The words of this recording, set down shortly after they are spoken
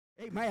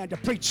Amen, to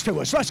preach to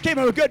us. Let's give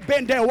him a good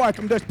Bendale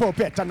welcome to this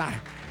pulpit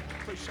tonight.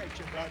 Appreciate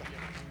you, brother.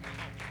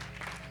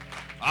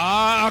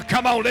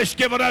 Come on, let's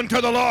give it unto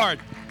the Lord.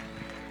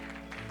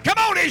 Come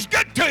on, he's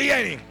good to you,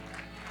 ain't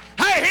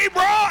he?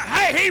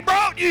 He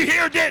brought you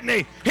here, didn't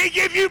he? He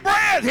give you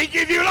breath, he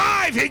give you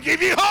life, he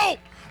give you hope.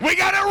 We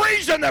got a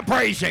reason to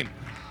praise him.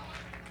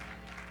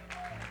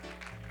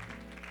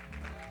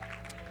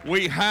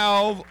 We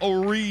have a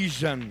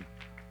reason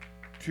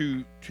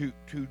to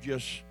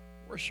just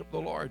worship the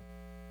Lord.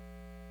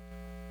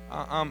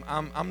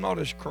 I'm not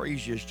as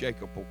crazy as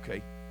Jacob,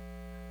 okay?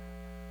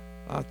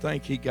 I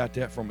think he got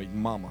that from his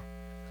mama.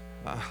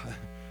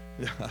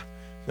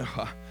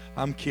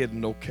 I'm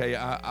kidding, okay?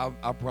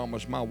 I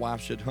promise. My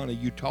wife said, honey,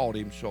 you taught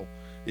him, so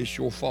it's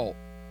your fault.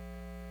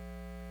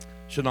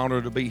 It's an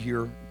honor to be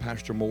here,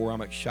 Pastor Moore.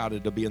 I'm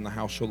excited to be in the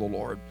house of the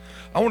Lord.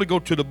 I want to go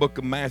to the book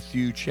of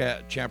Matthew,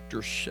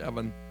 chapter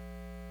 7.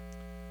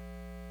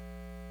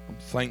 I'm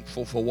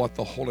thankful for what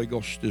the Holy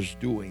Ghost is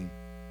doing.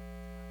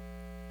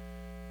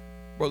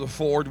 Brother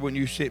Ford, when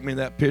you sent me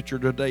that picture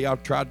today,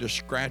 I've tried to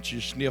scratch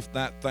and sniff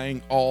that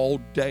thing all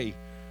day.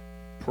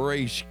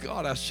 Praise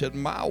God. I said,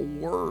 my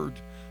word,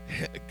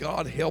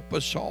 God help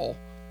us all.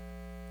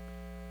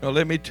 Now,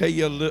 let me tell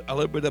you a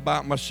little bit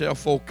about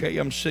myself, okay?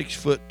 I'm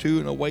 6'2"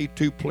 and I weigh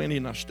 2 plenty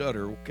and I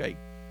stutter, okay?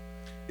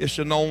 It's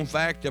a known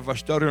fact. If I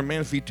stutter,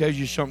 man, if he tells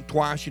you something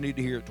twice, you need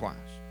to hear it twice.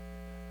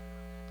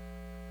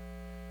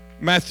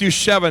 Matthew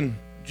 7,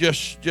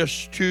 just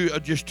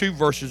two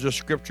verses of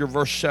scripture,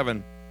 verse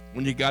 7.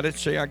 When you got it,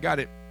 say, I got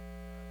it.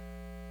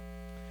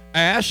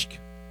 Ask,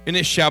 and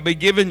it shall be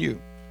given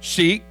you.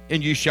 Seek,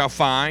 and you shall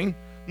find.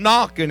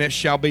 Knock, and it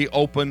shall be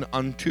opened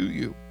unto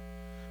you.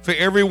 For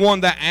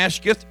everyone that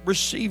asketh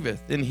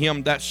receiveth, and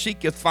him that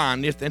seeketh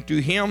findeth, and to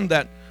him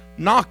that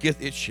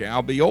knocketh it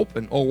shall be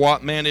opened. Or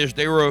what man is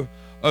there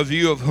of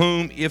you of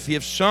whom, if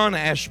his son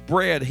asks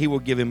bread, he will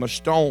give him a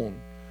stone?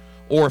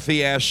 Or if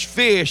he asks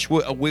fish,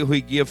 will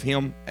he give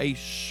him a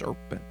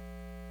serpent?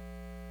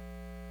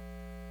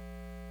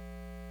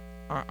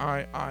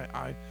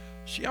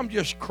 See, I'm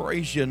just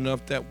crazy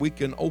enough that we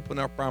can open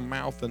up our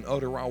mouth and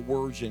utter our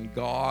words and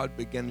God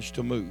begins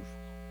to move.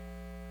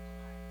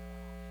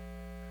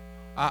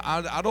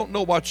 I don't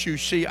know what you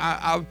see.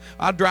 I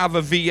drive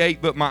a V8,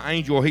 but my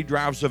angel, he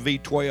drives a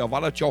V12. I'll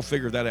let y'all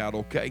figure that out,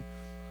 okay?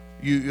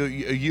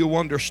 You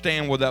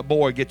understand where that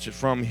boy gets it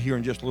from here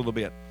in just a little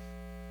bit.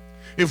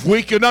 If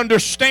we can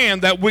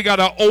understand that we got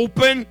to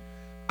open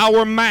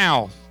our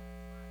mouth.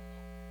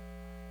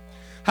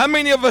 How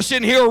many of us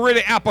in here are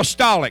really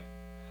apostolic?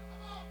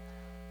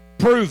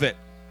 Prove it.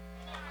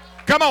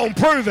 Come on,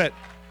 prove it.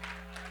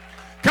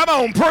 Come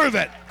on, prove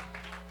it.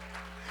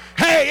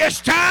 Hey,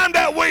 it's time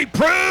that we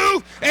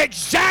prove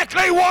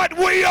exactly what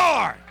we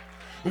are.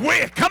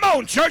 Come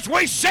on, church,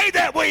 we say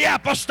that we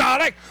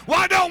apostolic.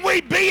 Why don't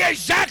we be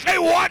exactly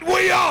what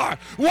we are?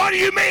 What do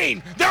you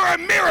mean? There are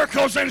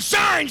miracles and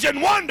signs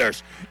and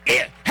wonders.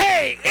 It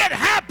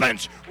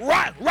happens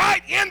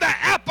right in the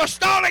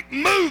apostolic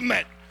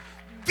movement.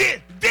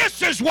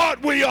 This is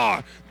what we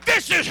are.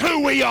 This is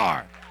who we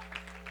are.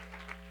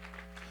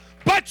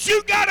 But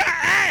you gotta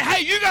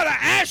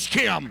ask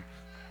him.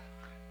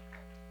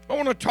 I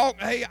want to talk.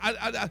 Hey,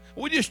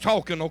 we're just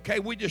talking, okay?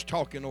 We're just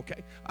talking,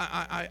 okay?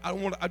 I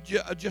want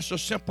just a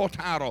simple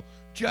title.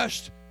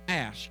 Just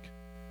ask.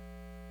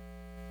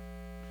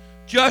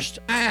 Just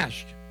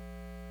ask.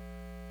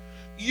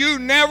 You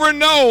never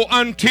know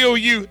until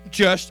you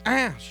just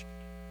ask.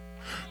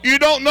 You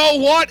don't know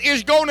what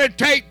is going to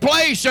take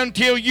place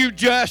until you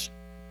just.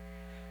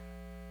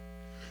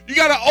 You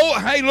got to.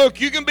 Hey,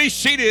 look, you can be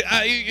seated.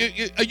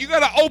 You got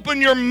to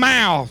open your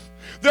mouth.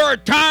 There are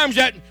times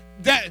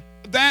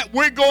that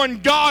we're going,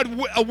 God,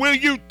 will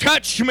you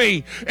touch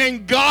me?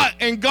 And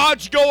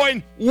God's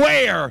going,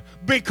 where?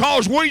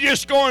 Because we're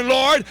just going,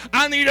 Lord,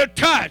 I need a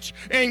touch.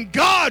 And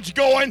God's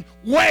going,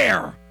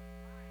 where?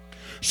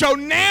 So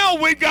now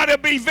we've got to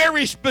be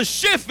very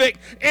specific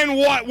in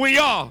what we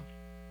are.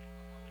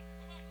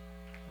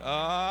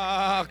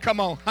 Come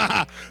on.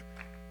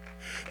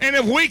 And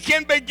if we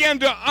can begin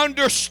to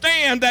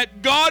understand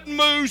that God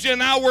moves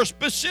in our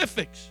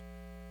specifics.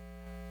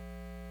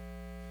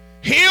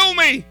 Heal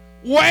me.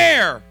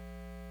 Where?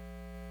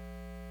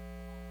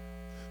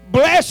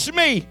 Bless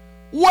me.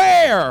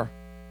 Where?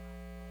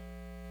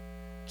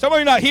 Some of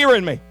you not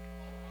hearing me.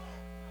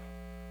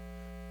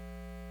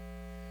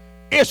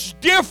 It's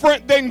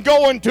different than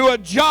going to a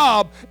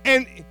job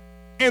and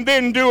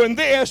then doing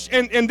this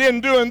and then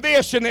doing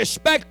this and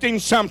expecting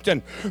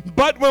something.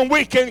 But when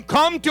we can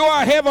come to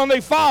our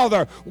Heavenly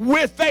Father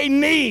with a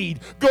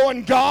need,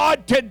 going,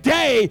 God,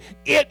 today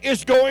it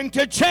is going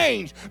to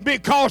change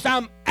because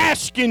I'm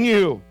asking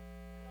you.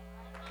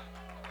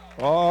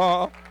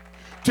 To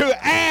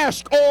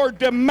ask or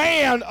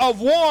demand of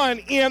one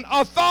in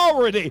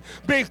authority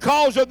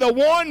because of the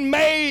one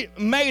made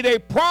a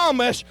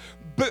promise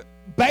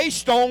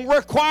based on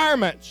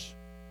requirements.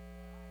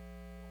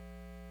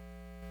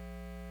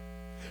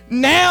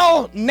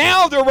 Now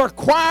the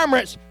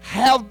requirements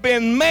have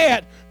been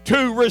met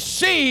to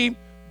receive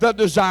the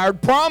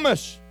desired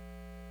promise.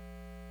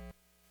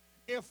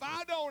 if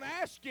I don't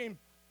ask him,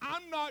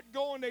 I'm not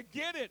going to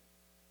get it.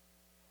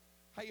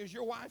 Hey, is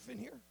your wife in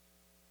here?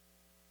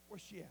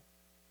 Where's she at?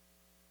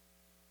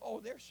 Oh,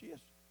 there she is.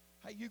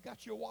 Hey, you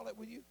got your wallet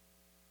with you?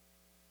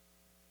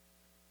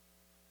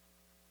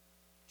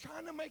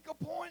 Trying to make a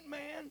point,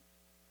 man.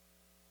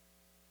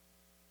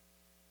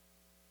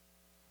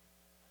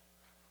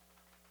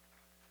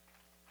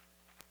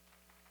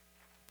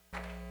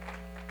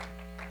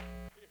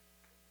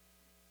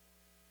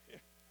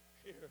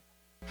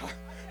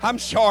 I'm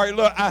sorry.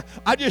 Look,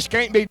 I just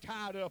can't be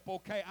tied up,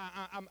 okay?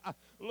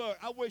 Look,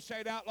 I wish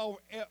they'd outlaw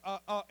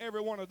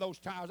every one of those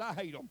ties. I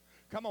hate them.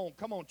 Come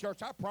on,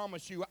 church. I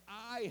promise you,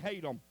 I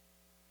hate them.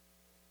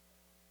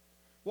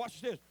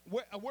 Watch this.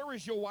 Where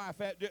is your wife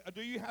at?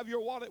 Do you have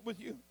your wallet with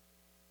you?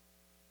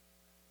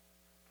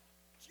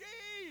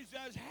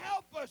 Jesus,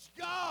 help us,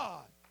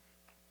 God.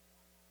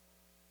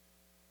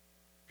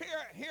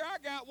 Here I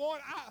got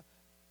one.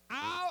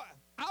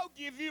 I'll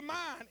give you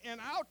mine, and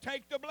I'll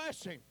take the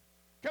blessing.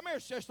 Come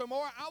here, Sister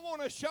Moore. I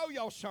want to show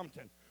y'all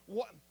something.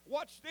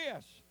 What's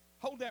this?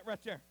 Hold that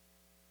right there.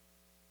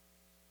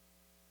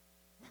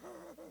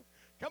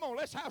 Come on,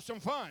 let's have some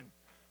fun.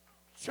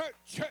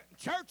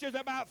 Church is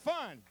about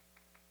fun.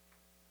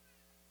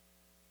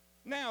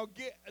 Now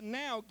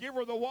give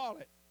her the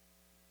wallet.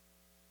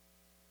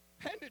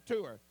 Hand it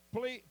to her.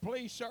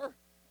 Please, sir.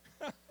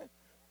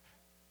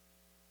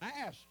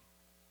 Ask.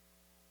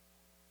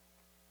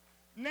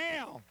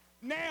 Now,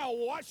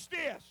 watch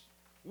this.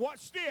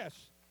 Watch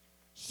this.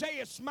 Say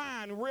it's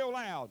mine real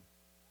loud.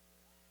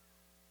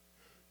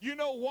 You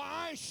know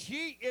why?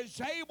 She is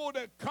able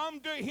to come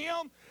to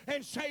him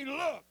and say,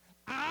 look,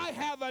 I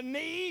have a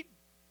need.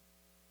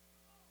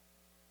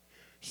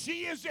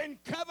 She is in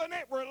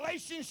covenant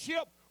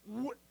relationship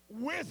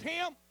with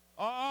him.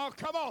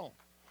 Come on.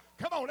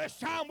 Come on, it's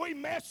time we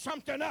mess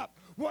something up.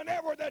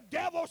 Whenever the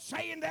devil's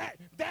saying that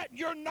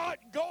you're not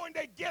going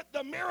to get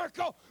the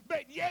miracle,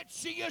 but yet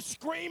she is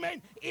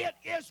screaming, it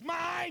is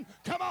mine.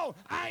 Come on,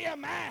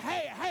 I'm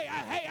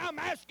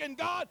asking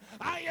God,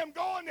 I am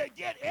going to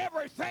get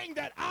everything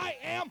that I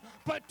am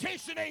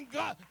petitioning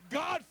God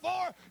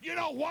for. You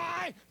know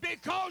why?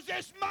 Because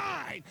it's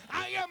mine.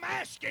 I am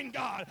asking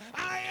God.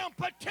 I am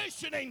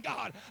petitioning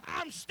God.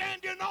 I'm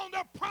standing on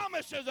the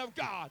promises of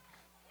God.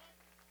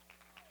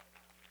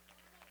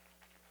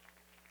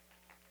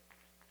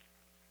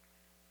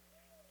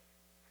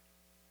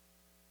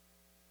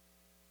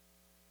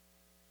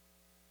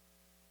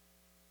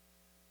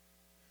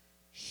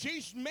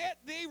 She's met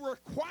the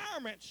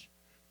requirements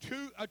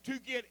to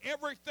get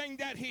everything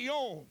that he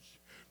owns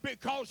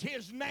because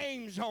his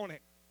name's on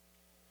it.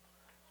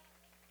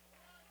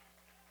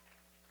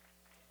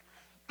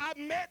 I've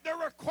met the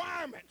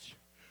requirements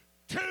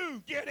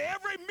to get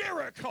every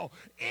miracle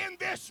in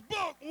this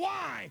book.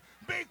 Why?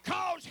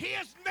 Because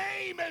his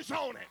name is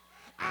on it.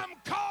 I'm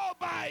called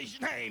by his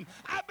name.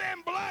 I've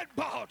been blood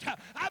bought.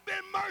 I've been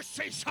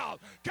mercy sought.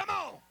 Come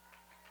on.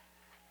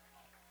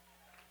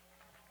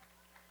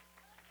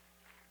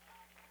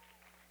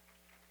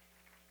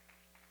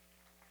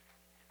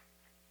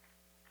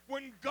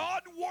 When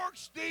God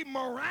works the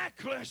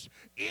miraculous,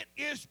 it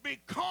is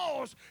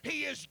because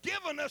he has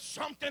given us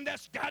something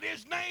that's got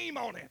his name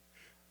on it.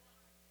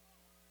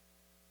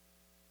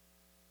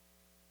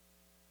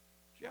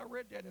 See, I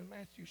read that in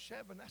Matthew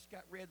 7. That's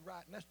got read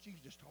right, and that's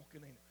Jesus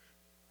talking, ain't it?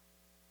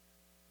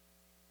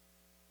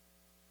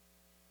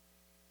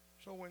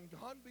 So when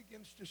God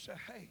begins to say,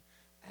 hey,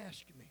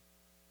 ask me,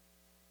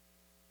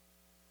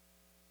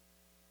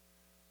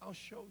 I'll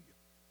show you.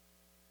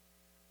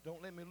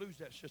 Don't let me lose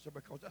that, sister,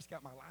 because that's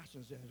got my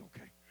license in it,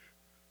 okay?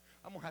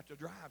 I'm going to have to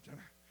drive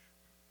tonight.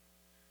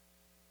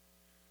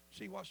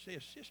 See, watch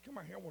this. Sis, come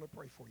out here. I want to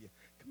pray for you.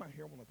 Come out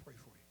here. I want to pray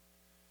for you.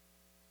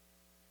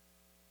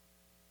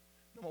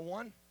 Number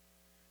one,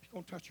 he's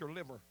going to touch your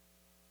liver.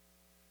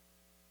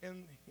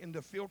 In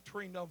the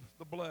filtering of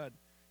the blood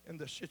and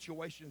the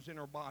situations in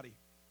her body.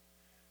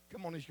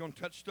 Come on, he's going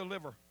to touch the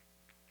liver.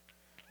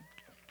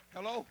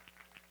 Hello?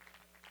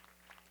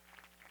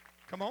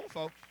 Come on,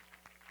 folks.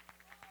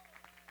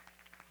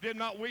 Did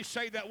not we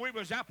say that we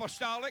was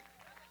apostolic?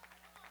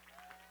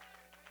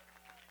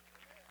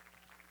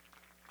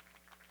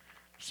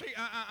 See,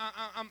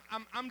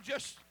 I'm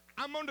just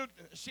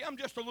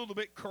a little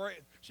bit crazy.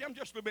 See, I'm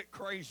just a little bit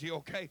crazy,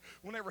 okay?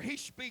 Whenever he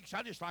speaks,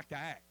 I just like to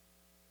act.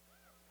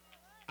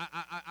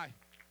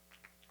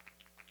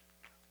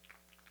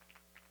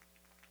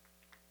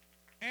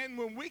 And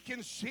when we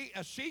can see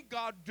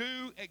God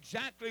do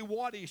exactly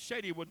what he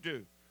said he would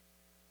do.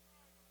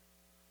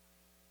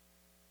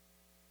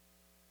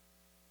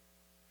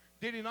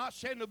 Did he not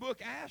say in the book,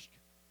 ask?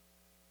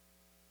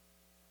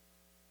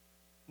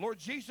 Lord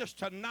Jesus,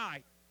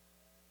 tonight,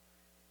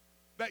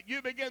 that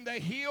you begin to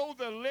heal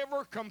the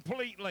liver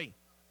completely.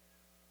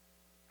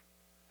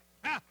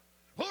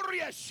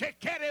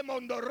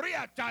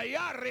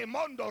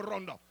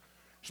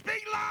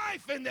 Speak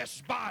life in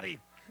this body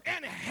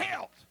and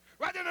health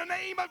Right in the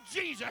name of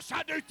Jesus,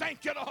 I do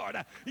thank you, Lord.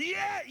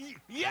 Yeah,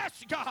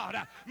 yes, God.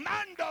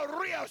 Mando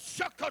rio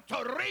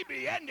sokoto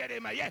ribi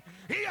enderima. Yeah,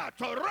 here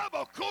to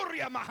robo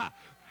kuriama.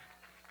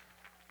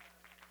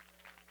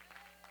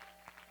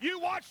 You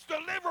watch the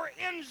liver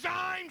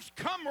enzymes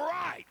come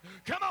right.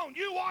 Come on,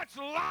 you watch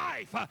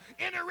life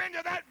enter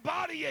into that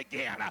body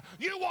again.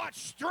 You watch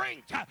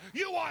strength.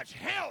 You watch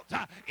health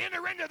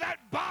enter into that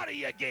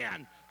body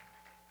again.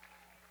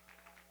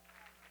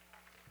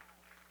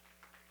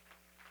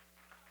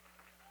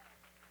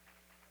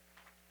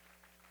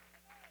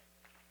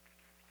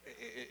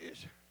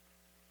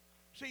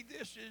 See,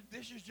 this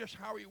is just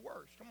how he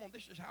works. Come on,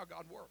 this is how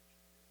God works.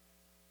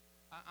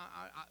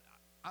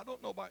 I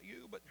don't know about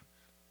you, but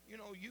you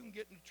know, you can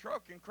get in the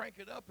truck and crank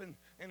it up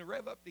and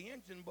rev up the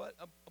engine, but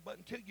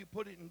until you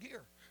put it in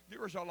gear.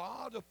 There's a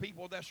lot of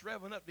people that's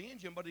revving up the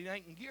engine, but it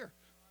ain't in gear.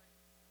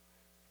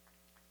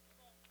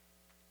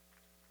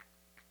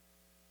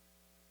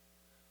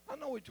 I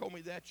know he told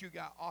me that you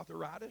got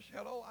arthritis.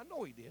 Hello, I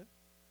know he did.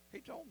 He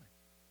told me.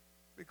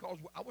 Because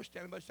I was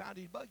standing beside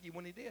his buggy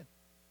when he did.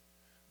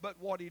 But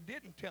what he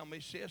didn't tell me,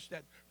 sis,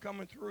 that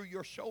coming through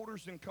your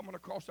shoulders and coming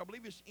across, I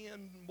believe it's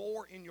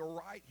more in your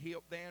right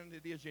hip than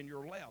it is in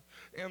your left.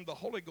 And the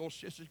Holy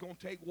Ghost, sis, is going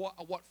to take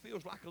what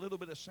feels like a little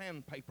bit of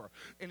sandpaper,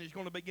 and he's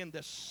going to begin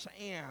to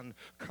sand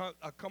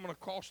coming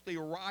across the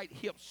right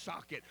hip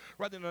socket.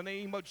 Right in the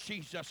name of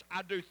Jesus,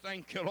 I do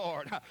thank you,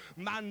 Lord. I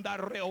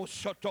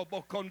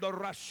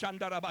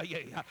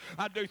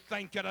do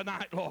thank you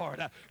tonight,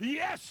 Lord.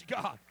 Yes,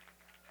 God.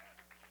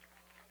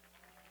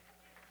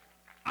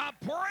 I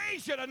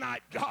praise you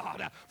tonight,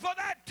 God, for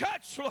that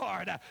touch,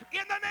 Lord,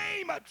 in the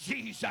name of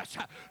Jesus.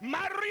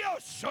 Mario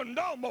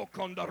Sondomo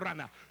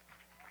Condorana.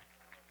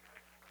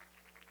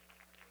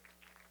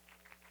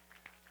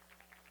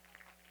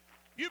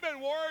 You've been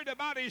worried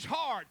about his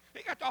heart.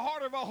 He got the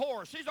heart of a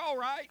horse. He's all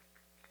right.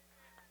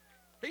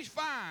 He's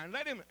fine.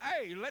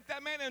 Let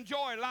that man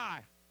enjoy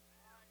life.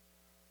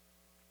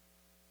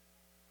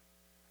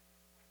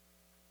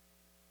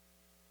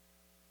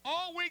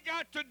 All we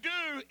got to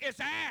do is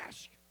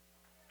ask.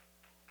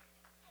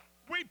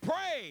 We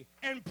pray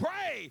and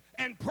pray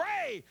and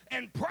pray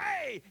and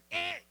pray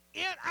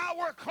in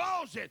our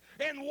closet.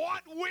 And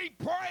what we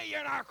pray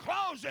in our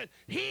closet,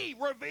 he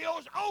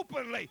reveals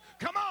openly.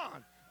 Come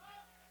on.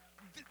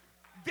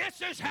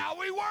 This is how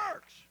he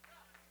works.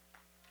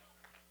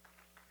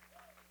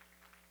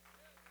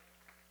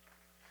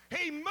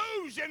 He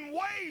moves in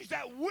ways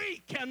that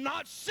we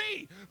cannot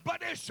see,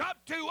 but it's up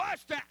to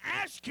us to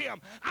ask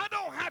him. I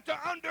don't have to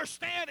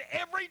understand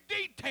every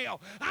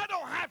detail. I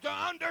don't have to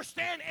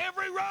understand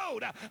every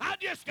road. I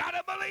just got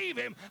to believe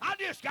him. I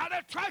just got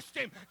to trust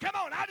him. Come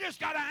on, I just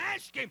got to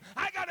ask him.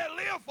 I got to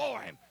live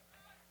for him.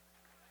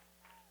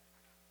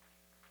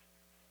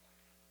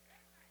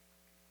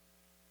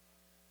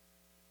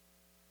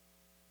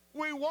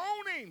 We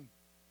want him.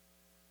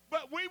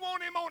 But we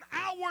want him on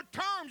our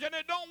terms, and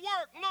it don't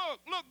work.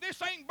 Look,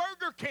 this ain't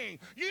Burger King.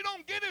 You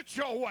don't get it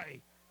your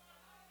way.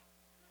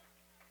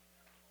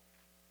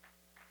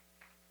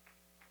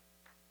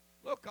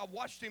 Look, I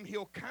watched him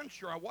heal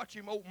cancer. I watched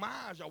him open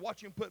eyes. I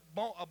watched him put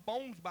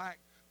bones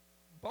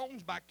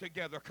back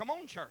together. Come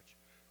on, church.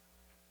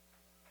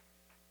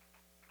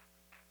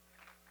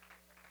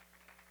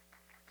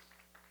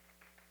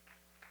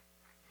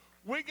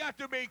 We got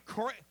to be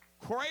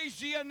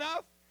crazy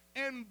enough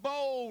and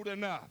bold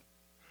enough.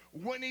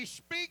 When he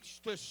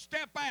speaks, to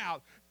step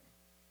out.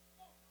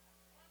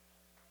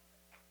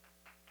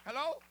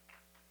 Hello?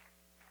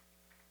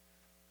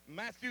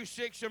 Matthew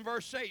 6 and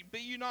verse 8. Be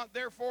you not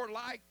therefore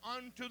like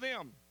unto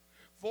them,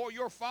 for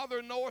your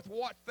Father knoweth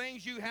what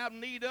things you have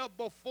need of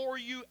before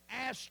you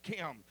ask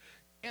him.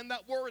 And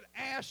that word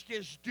ask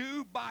is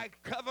due by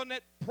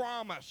covenant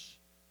promise.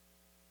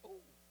 Oh,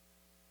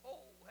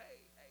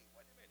 hey, wait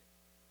a minute.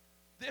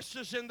 This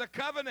is in the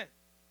covenant.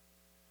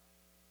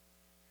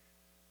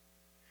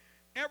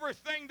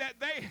 Everything that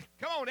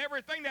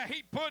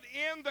he put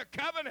in the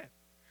covenant,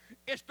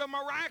 it's the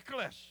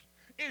miraculous,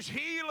 it's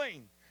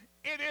healing,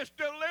 it is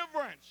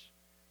deliverance,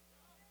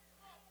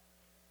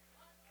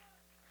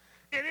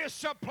 it is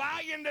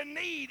supplying the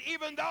need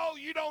even though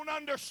you don't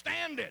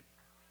understand it.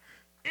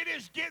 It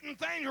is getting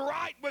things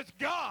right with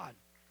God.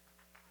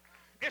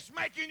 It's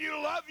making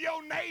you love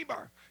your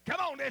neighbor.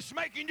 Come on, it's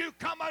making you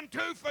come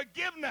unto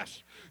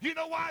forgiveness. You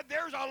know why?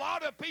 There's a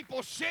lot of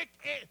people sick,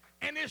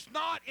 and it's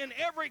not in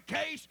every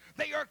case.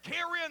 They are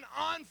carrying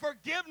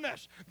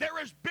unforgiveness.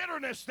 There is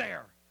bitterness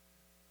there.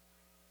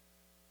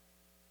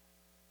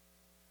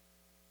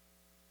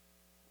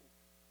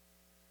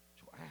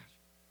 So ask.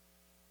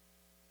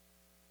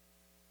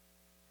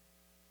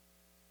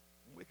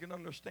 We can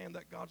understand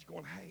that God's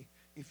going, hey,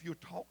 if you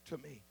talk to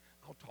me,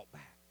 I'll talk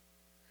back.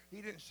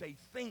 He didn't say,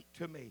 think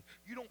to me.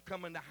 You don't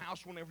come in the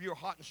house whenever you're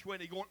hot and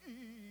sweaty going,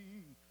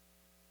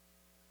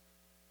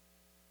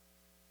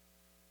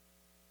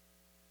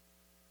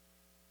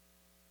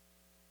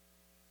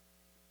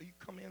 You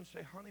come in and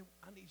say, honey,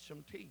 I need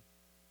some tea.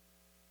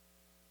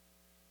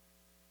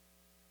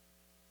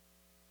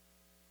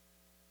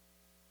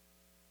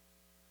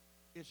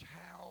 It's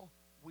how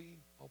we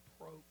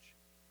approach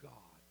God.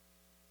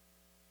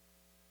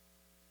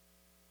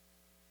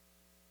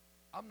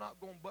 I'm not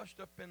going to bust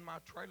up in my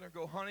trailer and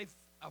go, honey,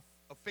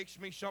 fix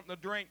me something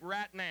to drink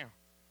right now.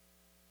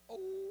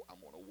 Oh, I'm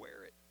going to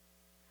wear it.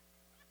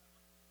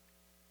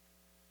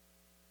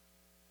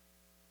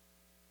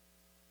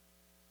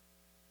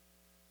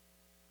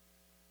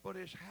 But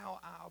it's how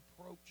I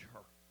approach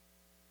her.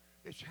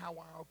 It's how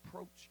I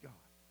approach God.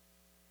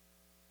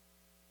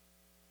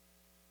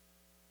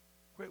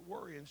 Quit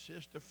worrying,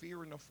 sis. The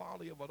fear and the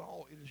folly of it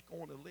all, it is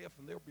going to lift,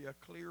 and there'll be a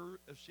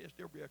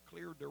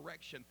clear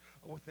direction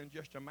within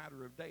just a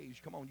matter of days.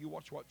 Come on, you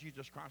watch what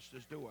Jesus Christ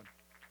is doing.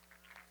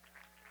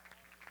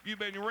 You've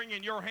been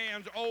wringing your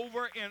hands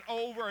over and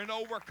over and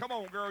over. Come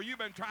on, girl. You've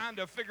been trying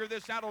to figure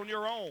this out on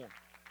your own.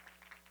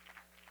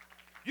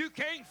 You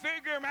can't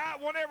figure him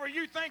out. Whenever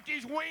you think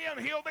he's wind,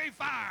 he'll be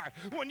fire.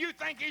 When you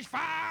think he's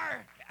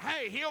fire,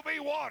 hey, he'll be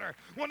water.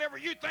 Whenever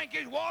you think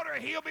he's water,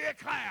 he'll be a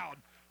cloud.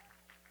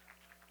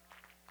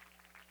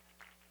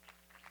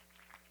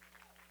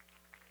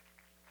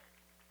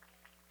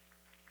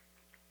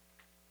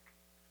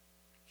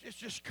 It's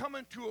just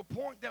coming to a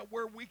point that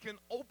where we can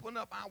open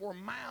up our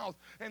mouth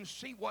and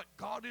see what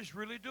God is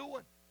really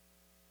doing.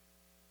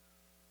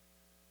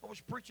 I was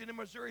preaching in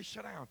Missouri.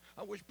 Sit down.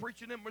 I was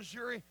preaching in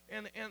Missouri,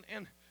 and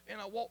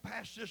I walked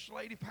past this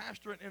lady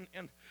pastor, and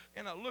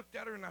I looked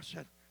at her, and I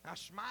said, I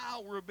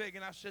smiled real big,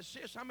 and I said,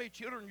 sis, how many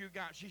children you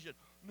got? She said,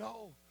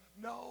 no.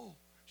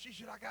 She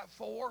said, I got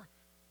 4.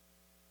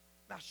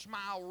 And I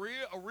smiled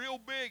real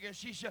big, and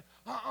she said,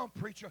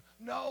 preacher,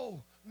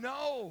 no.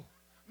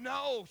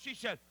 She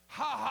said,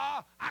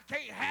 I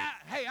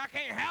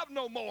can't have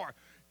no more.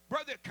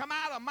 Brother, it come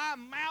out of my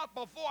mouth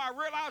before I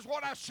realized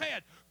what I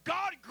said.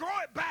 God, grow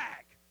it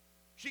back.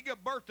 She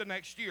gave birth the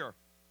next year.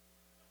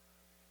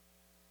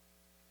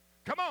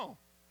 Come on.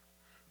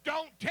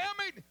 Don't tell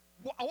me,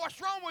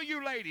 what's wrong with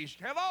you ladies?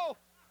 Hello?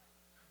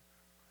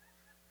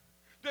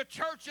 The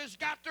church has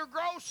got to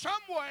grow some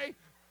way.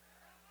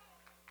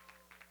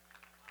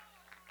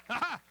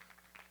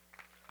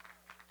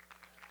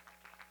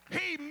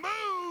 He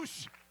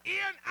moves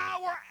in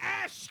our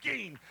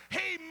asking.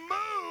 He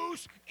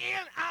moves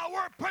in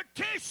our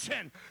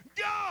petition.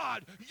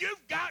 God,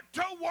 you've got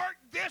to work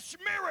this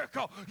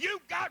miracle.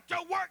 You've got to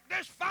work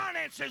this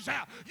finances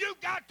out. You've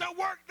got to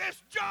work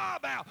this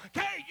job out.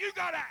 Okay, you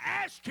got to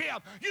ask him.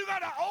 You got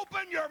to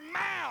open your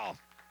mouth.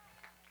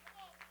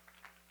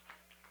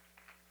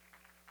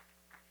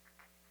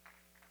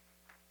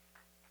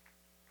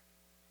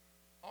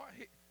 All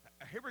right,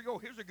 here we go.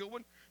 Here's a good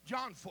one.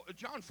 John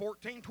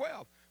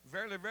 14:12.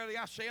 Verily, verily,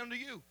 I say unto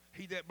you,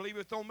 he that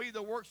believeth on me,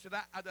 the works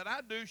that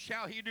I do,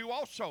 shall he do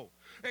also.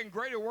 And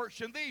greater works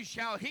than these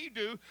shall he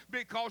do,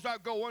 because I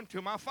go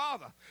unto my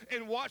Father.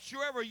 And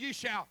whatsoever ye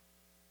shall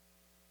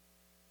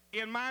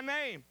in my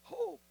name,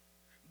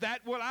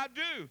 that will I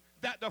do,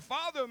 that the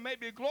Father may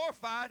be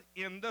glorified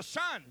in the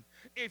Son.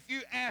 If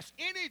you ask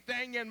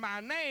anything in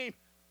my name,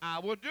 I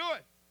will do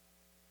it.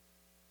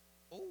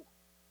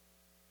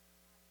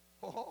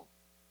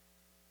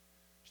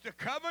 It's the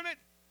covenant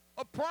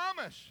of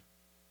promise.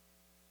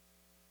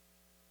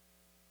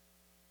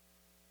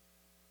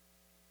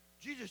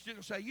 Jesus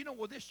didn't say, you know,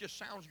 well, this just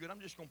sounds good. I'm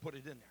just going to put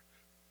it in there.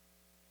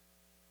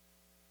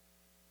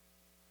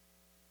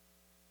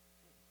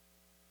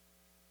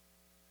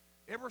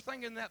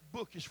 Everything in that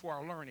book is for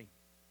our learning.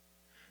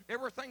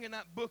 Everything in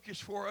that book is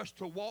for us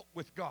to walk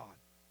with God.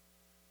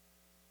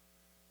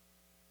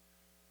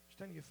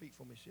 Stand on your feet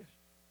for me, sis.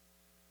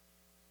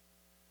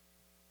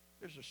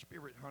 There's a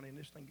spirit, honey, and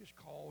this thing is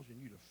causing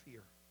you to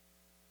fear.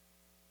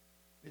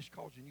 It's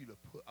causing you to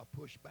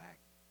push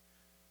back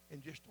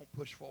and just don't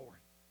push forward.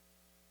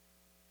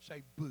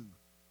 Say boo.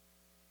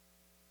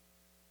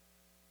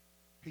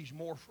 He's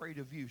more afraid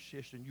of you,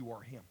 sis, than you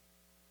are him.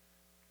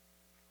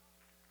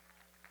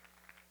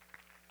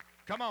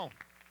 Come on.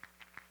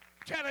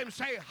 Tell him,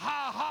 say,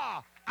 ha,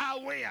 ha, I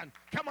win.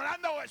 Come on, I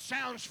know it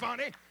sounds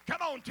funny.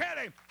 Come on, tell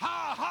him,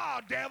 ha,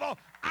 ha, devil,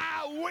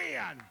 I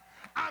win.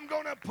 I'm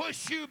going to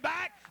push you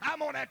back. I'm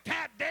going to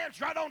tap dance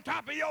right on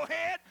top of your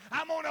head.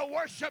 I'm going to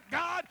worship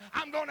God.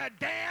 I'm going to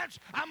dance.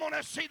 I'm going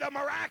to see the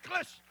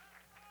miraculous.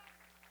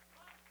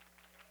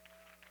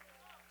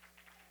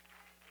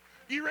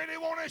 You really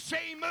want to see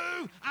him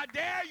move? I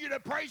dare you to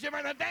praise him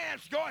in a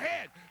dance. Go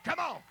ahead. Come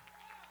on.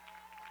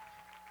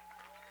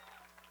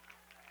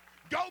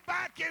 Go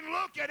back and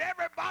look at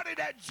everybody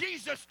that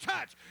Jesus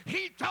touched.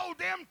 He told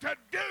them to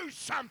do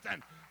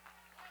something.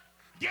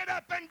 Get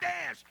up and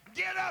dance.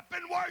 Get up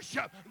and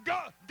worship. Go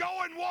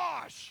and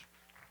wash.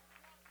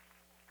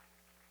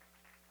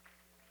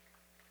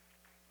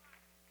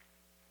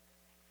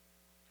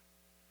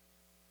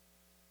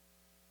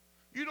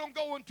 You don't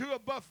go into a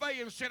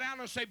buffet and sit down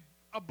and say,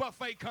 a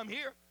buffet, come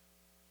here.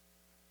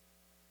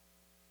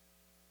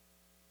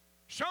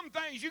 Some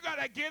things you got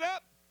to get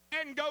up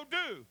and go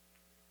do.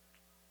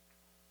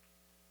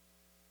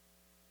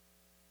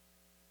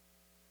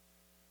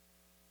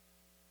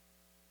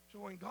 So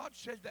when God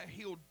says that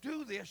he'll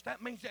do this,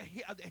 that means that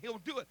he'll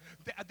do it.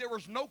 There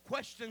was no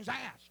questions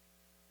asked.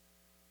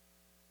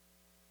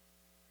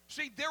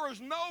 See, there is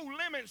no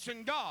limits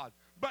in God,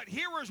 but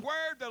here is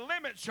where the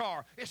limits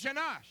are. It's in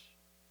us.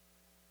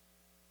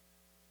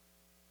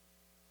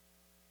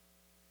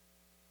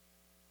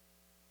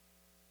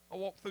 I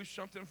walked through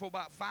something for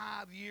about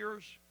 5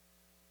 years.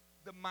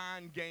 The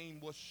mind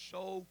game was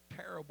so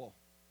terrible.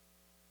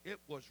 It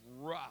was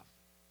rough.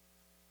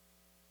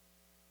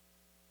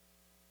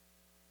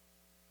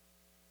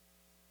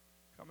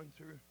 Coming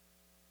through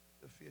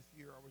the 5th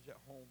year, I was at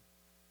home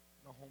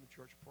in a home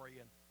church praying,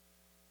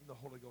 and the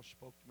Holy Ghost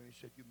spoke to me and he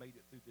said, "You made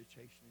it through the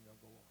chastening of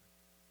the Lord."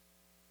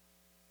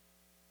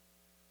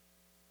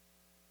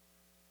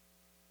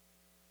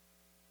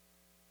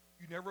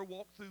 You never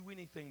walk through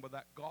anything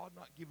without God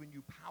not giving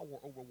you power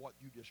over what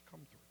you just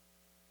come through.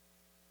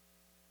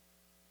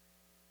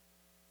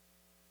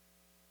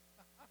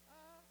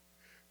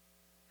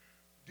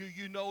 Do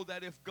you know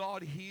that if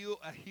God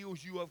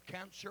heals you of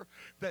cancer,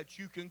 that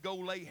you can go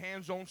lay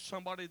hands on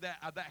somebody that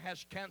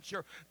has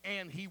cancer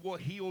and he will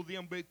heal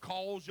them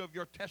because of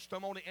your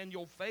testimony and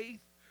your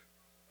faith?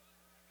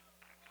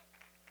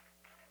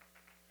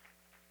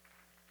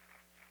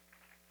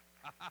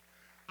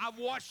 I've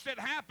watched it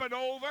happen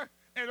over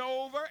and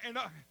over and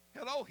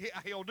hello,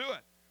 he'll do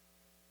it.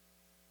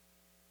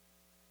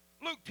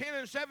 Luke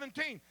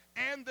 10:17,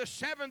 and the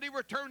 70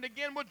 returned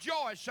again with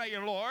joy,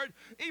 saying, "Lord,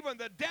 even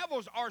the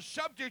devils are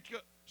subject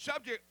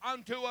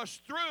unto us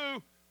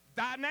through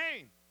thy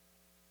name."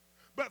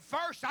 But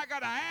first I got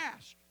to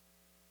ask.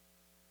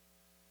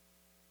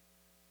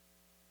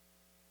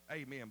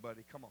 Amen,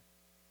 buddy. Come on.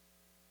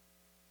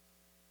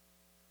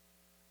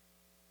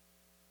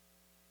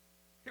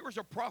 Here was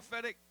a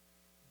prophetic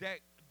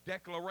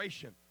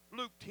declaration.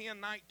 Luke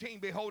 10:19,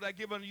 "Behold, I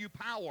give unto you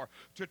power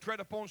to tread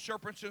upon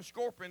serpents and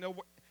scorpions,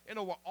 and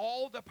over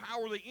all the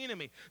power of the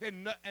enemy,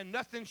 and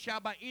nothing shall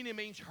by any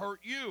means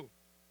hurt you."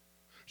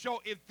 So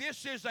if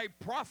this is a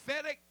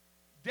prophetic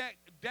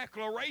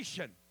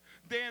declaration,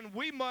 then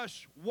we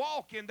must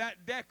walk in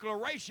that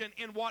declaration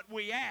in what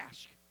we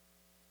ask.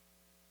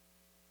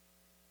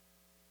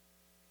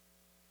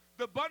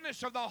 The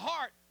abundance of the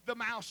heart, the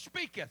mouth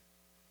speaketh.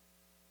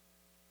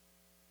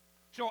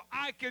 So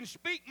I can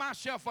speak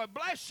myself a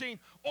blessing,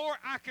 or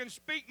I can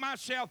speak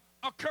myself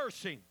a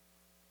cursing.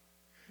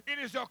 It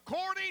is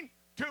according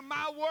to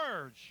my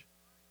words.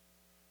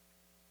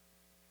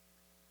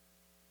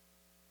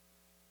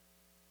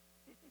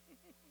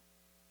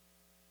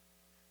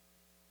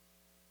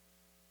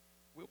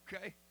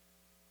 Okay.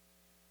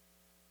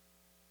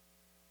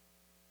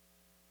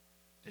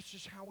 This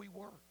is how he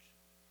works.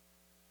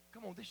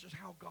 Come on, this is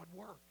how God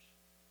works.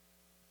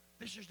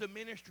 This is the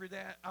ministry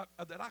that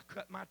I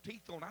cut my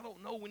teeth on. I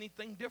don't know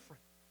anything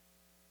different.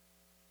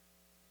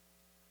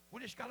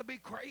 We just got to be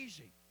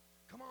crazy.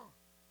 Come on.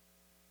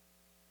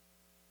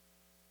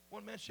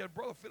 One man said,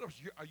 "Brother Phillips,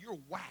 you're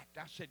whacked."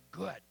 I said,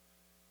 "Good.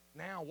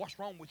 Now, what's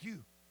wrong with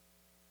you?"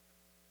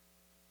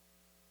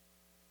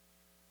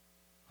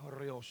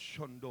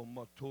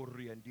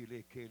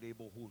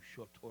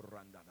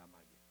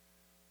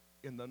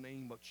 In the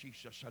name of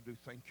Jesus, I do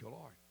thank you,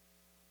 Lord.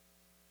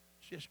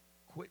 Just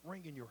quit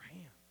wringing your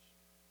hands.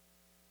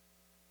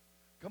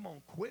 Come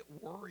on, quit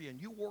worrying.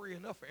 You worry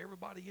enough for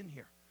everybody in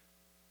here.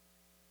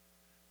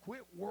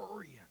 Quit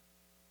worrying.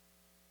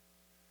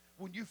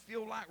 When you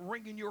feel like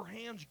wringing your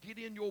hands, get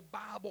in your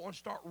Bible and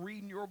start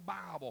reading your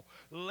Bible.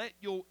 Let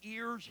your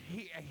ears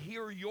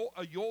hear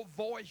your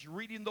voice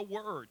reading the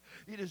Word.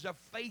 It is a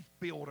faith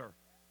builder.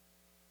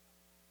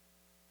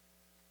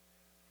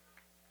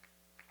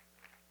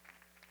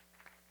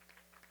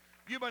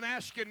 You've been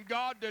asking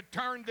God to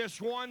turn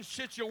this one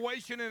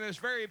situation, and it's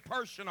very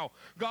personal.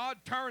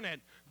 God, turn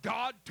it.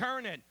 God,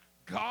 turn it.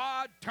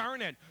 God,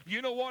 turn it.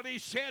 You know what he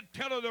said?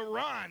 Tell her to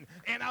run,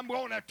 and I'm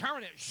going to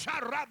turn it.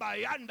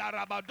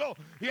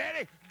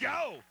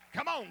 Go.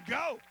 Come on,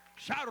 go.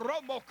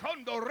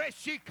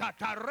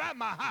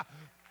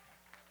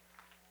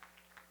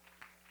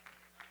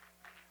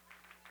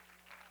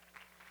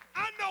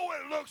 I know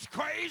it looks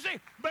crazy,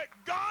 but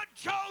God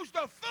chose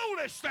the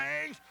foolish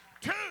things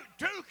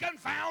to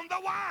confound the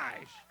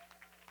wise.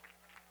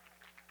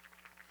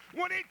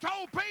 When he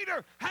told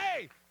Peter,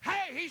 hey,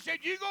 he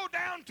said, you go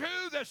down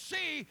to the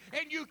sea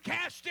and you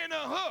cast in a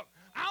hook.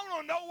 I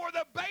don't know where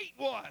the bait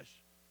was.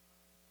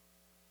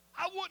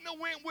 I wouldn't have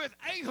went with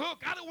a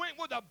hook. I'd have went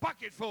with a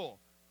bucket full.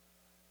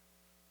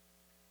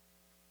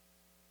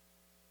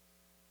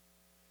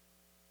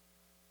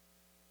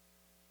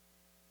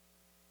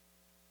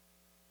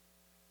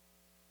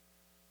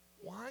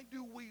 Why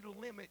do we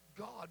limit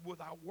God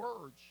with our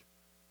words?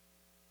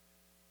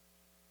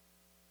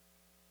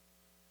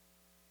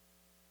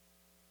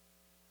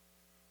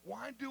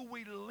 Why do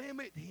we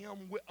limit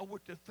him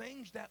with the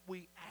things that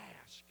we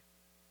ask?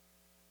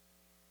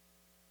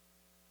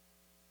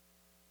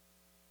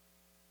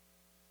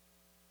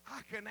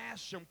 I can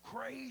ask some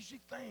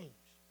crazy things.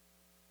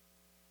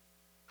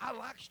 I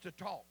likes to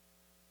talk.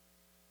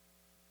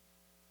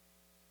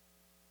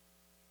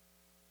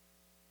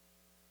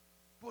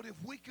 But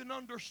if we can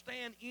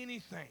understand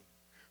anything,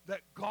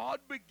 that God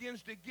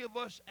begins to give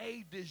us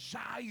a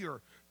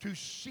desire to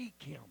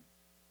seek him.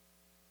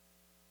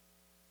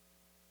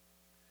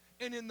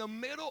 And in the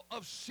middle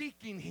of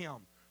seeking him,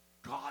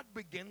 God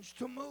begins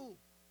to move.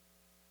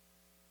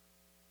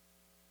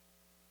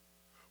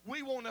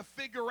 We want to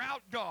figure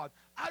out God.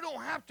 I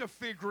don't have to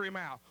figure him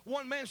out.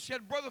 One man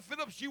said, Brother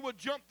Phillips, you would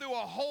jump through a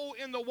hole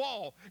in the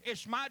wall.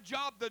 It's my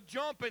job to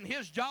jump and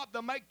his job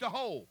to make the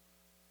hole.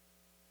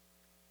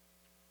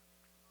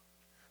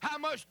 How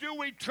much do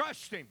we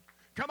trust him?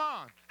 Come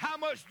on. How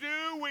much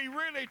do we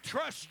really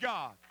trust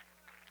God?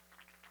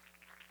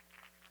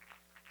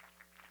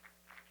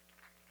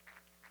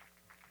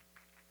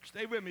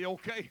 Stay with me,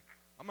 okay?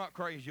 I'm not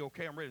crazy,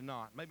 okay? I'm really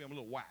not. Maybe I'm a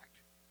little whacked.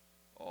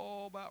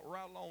 Oh, about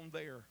right along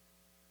there.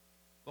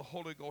 The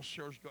Holy Ghost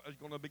is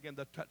going to begin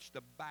to touch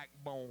the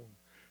backbone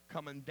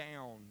coming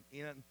down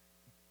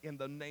in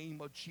the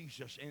name of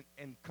Jesus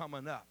and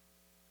coming up.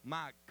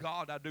 My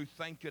God, I do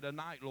thank you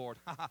tonight, Lord.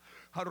 I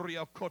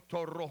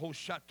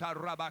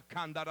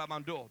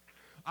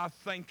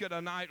thank you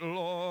tonight,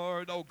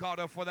 Lord, oh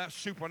God, for that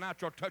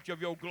supernatural touch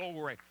of your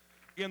glory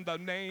in the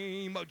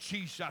name of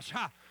Jesus.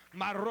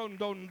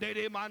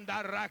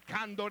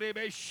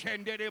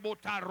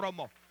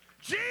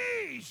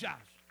 Jesus.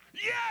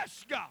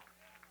 Yes, God.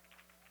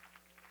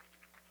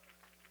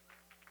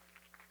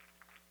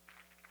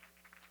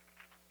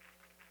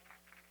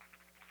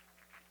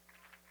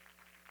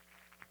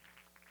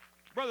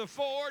 Brother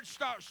Ford,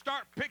 start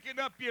picking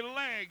up your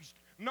legs.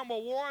 Number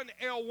 1,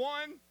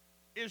 L1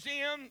 is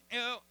in,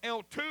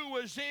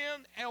 L2 is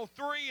in,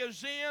 L3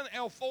 is in,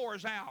 L4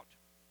 is out.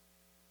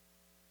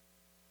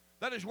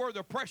 That is where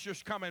the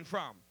pressure's coming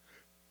from.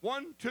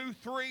 1, 2,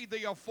 3,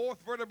 the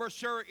fourth vertebra,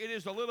 sir, it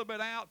is a little bit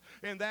out,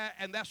 and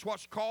that's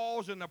what's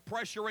causing the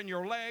pressure in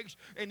your legs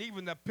and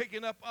even the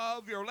picking up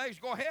of your legs.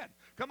 Go ahead.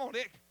 Come on,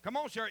 Dick. Come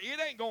on, sir. It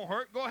ain't going to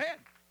hurt. Go ahead.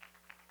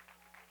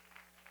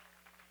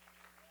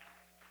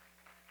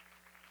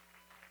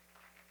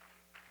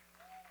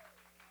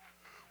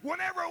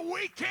 Whenever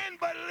we can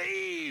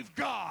believe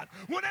God,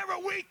 whenever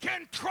we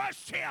can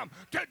trust him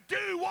to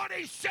do what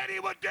he said he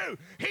would do.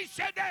 He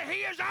said that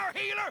he is our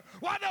healer.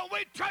 Why don't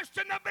we trust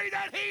him to be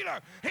that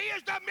healer? He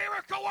is the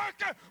miracle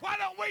worker. Why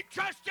don't we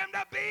trust him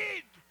to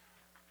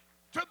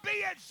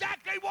be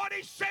exactly what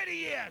he said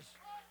he is?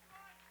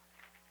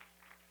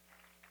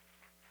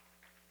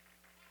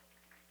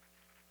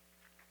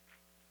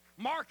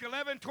 Mark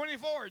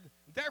 11:24.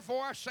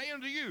 Therefore I say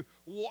unto you,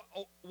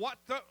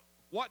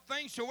 what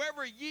things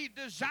soever ye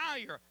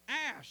desire,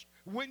 ask.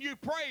 When you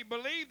pray,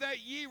 believe that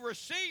ye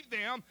receive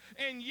them,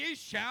 and ye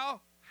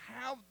shall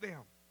have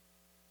them.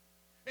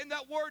 And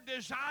that word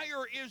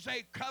desire is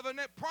a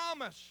covenant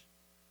promise.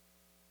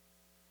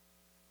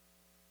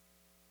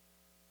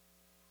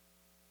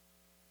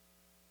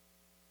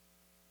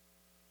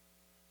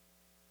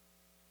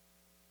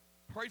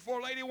 Prayed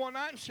for a lady one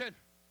night and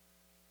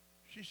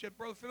she said,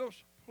 Brother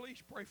Phillips,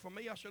 please pray for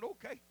me. I said,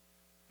 okay.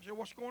 I said,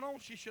 what's going on?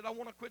 She said, I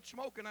want to quit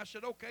smoking. I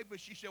said, okay.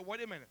 But she said,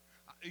 wait a minute.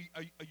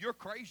 You're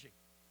crazy.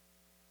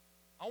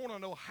 I want to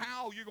know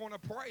how you're going to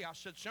pray. I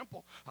said,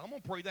 simple. I'm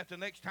going to pray that the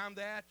next time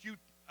that you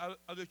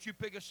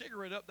pick a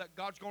cigarette up, that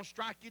God's going to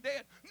strike you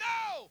dead.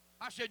 No!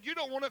 I said, you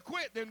don't want to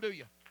quit then, do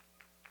you?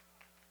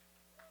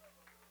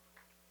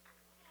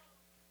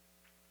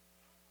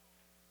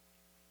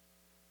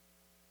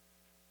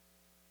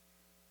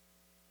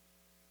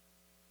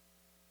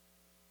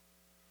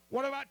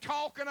 What about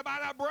talking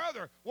about our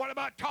brother? What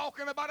about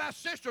talking about our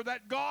sister?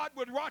 That God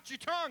would rot your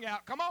tongue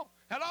out. Come on.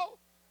 Hello?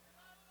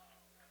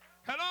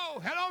 Hello?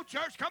 Hello,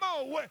 church. Come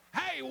on.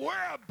 Hey, we're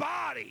a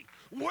body.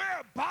 We're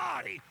a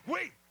body.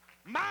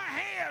 My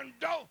hand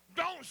don't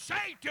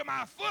say to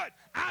my foot,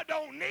 I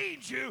don't need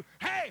you.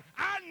 Hey,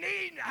 I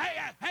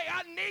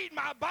need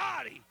my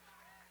body.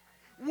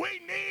 We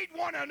need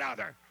one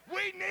another.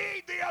 We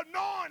need the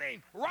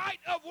anointing right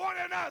of one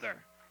another.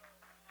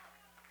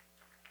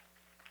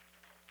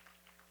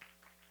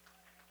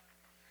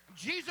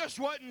 Jesus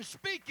wasn't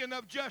speaking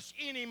of just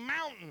any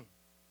mountain,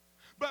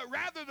 but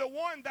rather the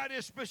one that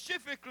is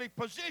specifically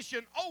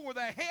positioned over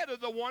the head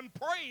of the one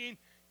praying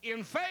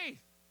in faith.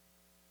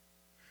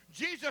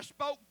 Jesus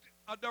spoke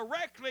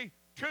directly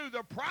to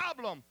the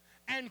problem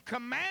and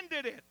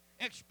commanded it,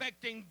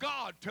 expecting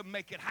God to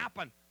make it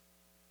happen.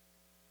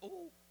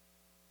 Oh,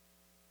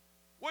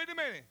 wait a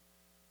minute.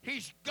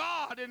 He's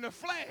God in the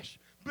flesh,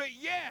 but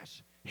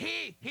yes,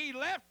 he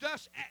left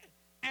us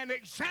an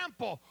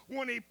example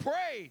when he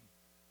prayed.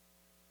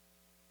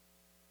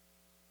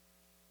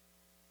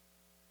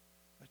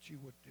 That you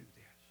would do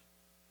this,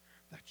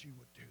 that you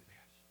would do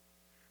this,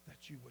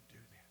 that you would do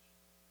this.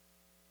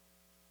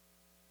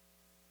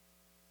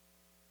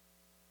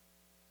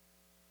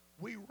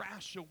 We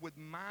wrestle with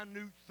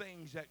minute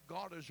things that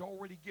God has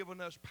already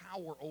given us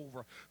power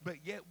over,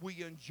 but yet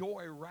we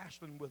enjoy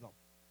wrestling with them.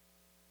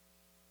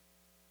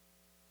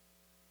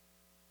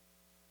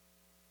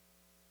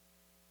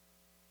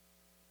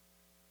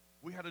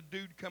 We had a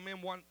dude come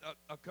in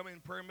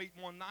prayer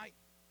meeting one night,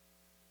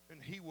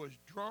 and he was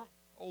drunk.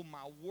 Oh,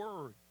 my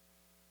word.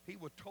 He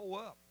would toe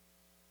up.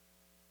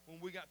 When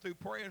we got through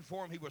praying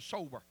for him, he was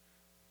sober.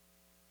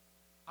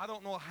 I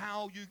don't know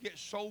how you get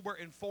sober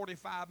in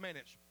 45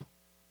 minutes.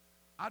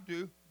 I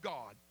do.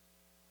 God.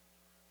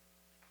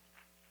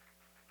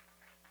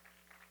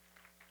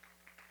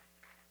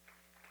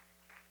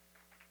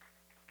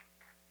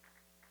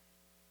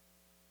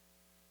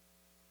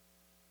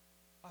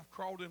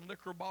 crawled in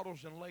liquor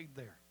bottles and laid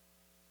there.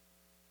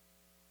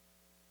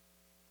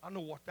 I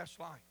know what that's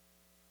like.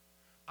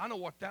 I know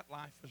what that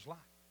life is like.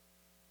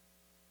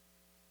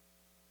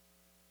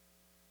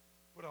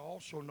 But I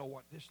also know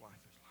what this life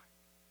is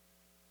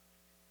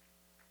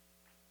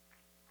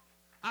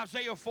like.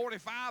 Isaiah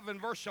 45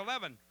 and verse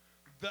 11.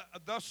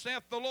 Thus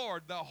saith the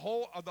Lord, the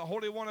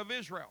Holy One of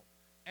Israel,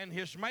 and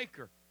his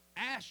Maker,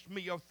 asked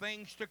me of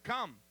things to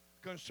come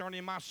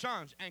concerning my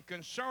sons, and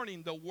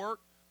concerning the work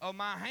of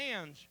my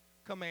hands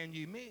command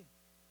ye me.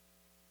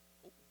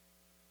 Oh.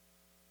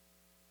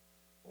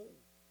 Oh.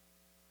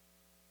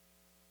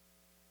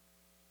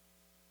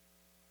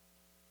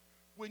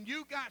 When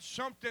you got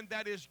something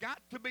that has got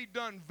to be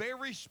done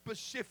very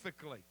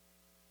specifically,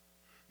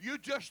 you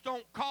just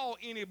don't call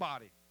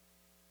anybody.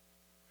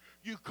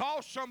 You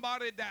call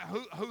somebody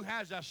who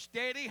has a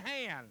steady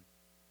hand.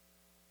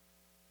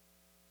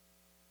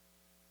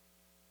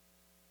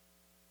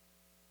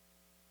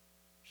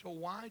 So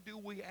why do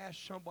we ask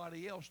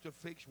somebody else to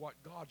fix what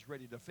God's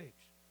ready to fix?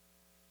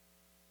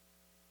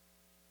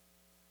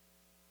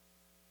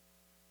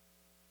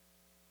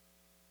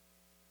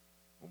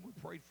 When we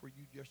prayed for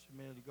you just a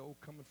minute ago,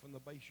 coming from the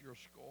base of your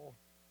skull,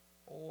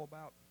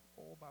 about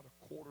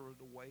a quarter of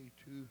the way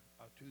to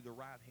the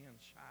right-hand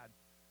side,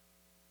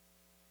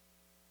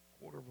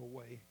 quarter of a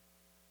way,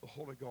 the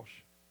Holy Ghost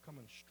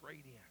coming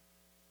straight in.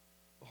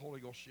 The Holy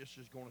Ghost just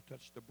is going to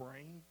touch the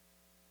brain,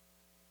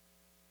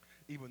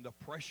 even the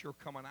pressure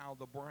coming out of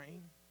the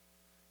brain.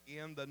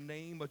 In the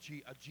name of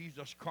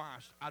Jesus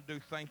Christ, I do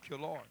thank you,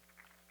 Lord.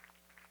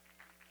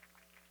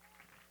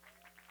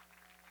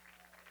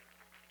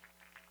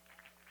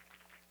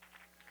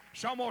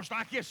 It's almost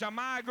like it's a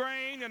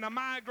migraine and a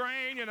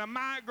migraine and a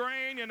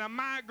migraine and a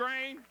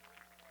migraine.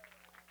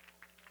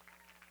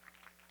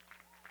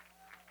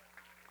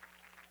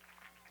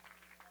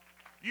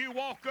 You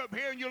walk up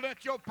here and you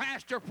let your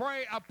pastor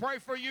pray. I pray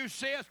for you,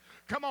 sis.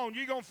 Come on,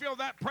 you're going to feel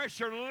that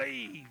pressure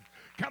leave.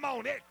 Come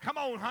on,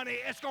 honey.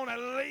 It's going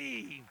to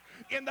leave.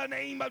 In the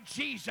name of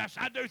Jesus,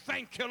 I do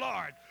thank you,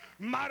 Lord.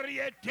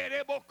 Maria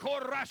Terebo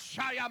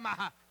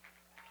Korashayamaha.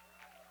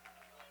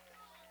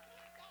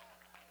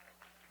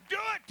 Do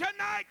it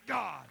tonight,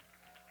 God.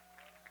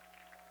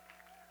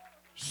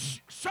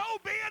 So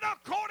be it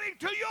according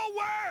to your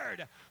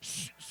word.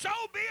 So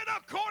be it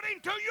according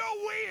to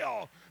your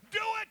will. Do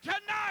it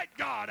tonight,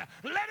 God.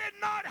 Let it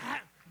not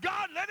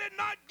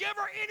give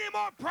her any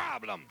more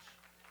problems.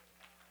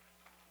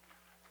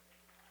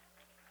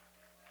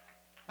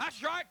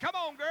 That's right. Come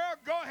on, girl.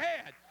 Go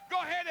ahead. Go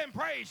ahead and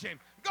praise him.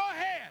 Go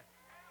ahead.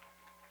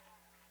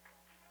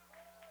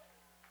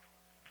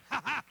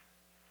 Ha ha.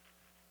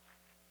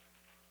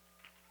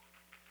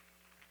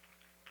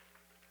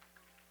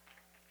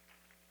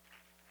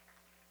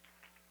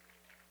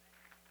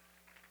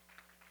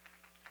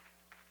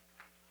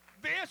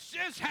 This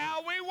is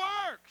how we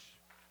works.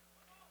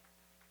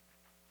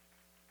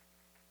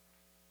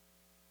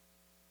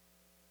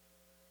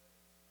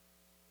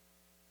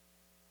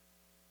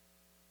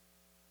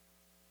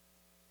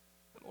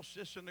 Little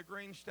sis in the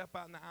green, step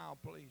out in the aisle,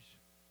 please.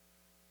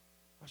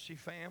 I see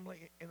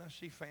family, and I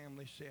see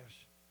family, sis.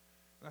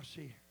 And I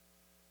see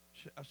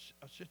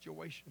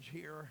situations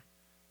here,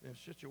 and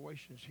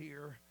situations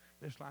here.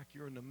 It's like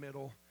you're in the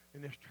middle,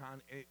 and it's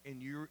trying,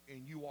 and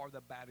you are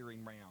the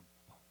battering ram.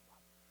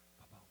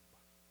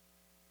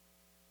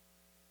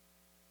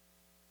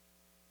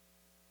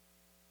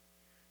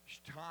 It's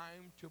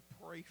time to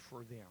pray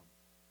for them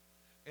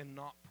and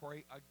not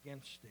pray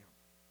against them.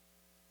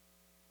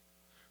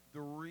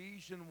 The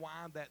reason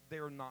why that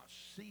they're not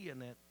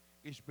seeing it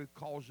is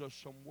because of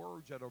some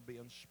words that are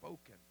being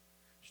spoken.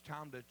 It's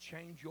time to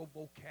change your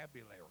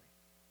vocabulary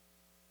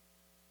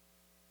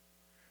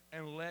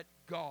and let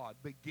God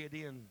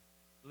begin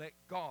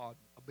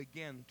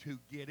to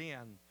get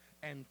in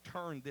and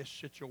turn this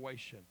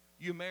situation.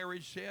 You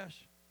married, sis?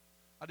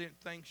 I didn't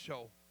think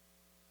so.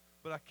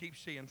 But I keep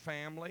seeing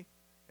family.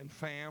 And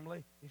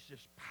family, it's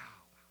just pow,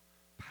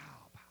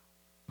 pow,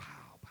 pow,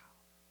 pow, pow,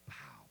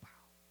 pow,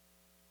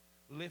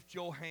 pow. Lift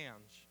your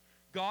hands.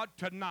 God,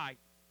 tonight,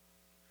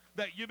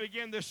 that you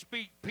begin to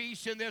speak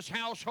peace in this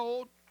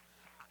household.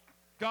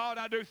 God,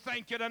 I do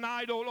thank you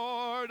tonight, oh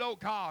Lord, oh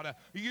God.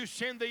 You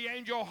send the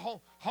angel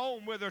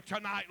home with her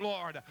tonight,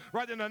 Lord.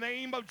 Right in the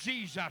name of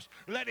Jesus,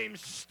 let him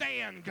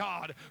stand,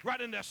 God, right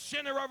in the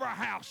center of our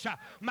house.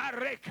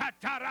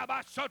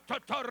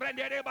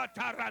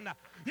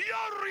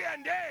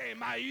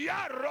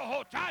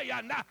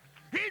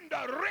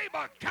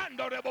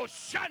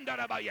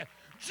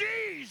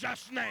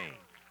 Jesus' name.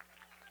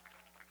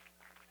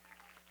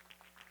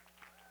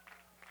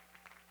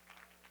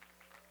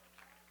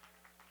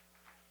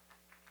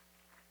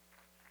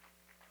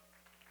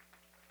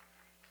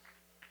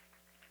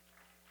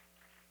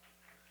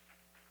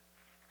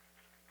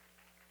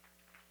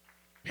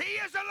 He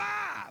is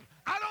alive.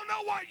 I don't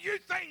know what you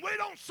think. We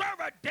don't serve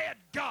a dead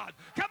God.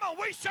 Come on,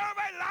 we serve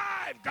a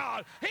live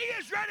God. He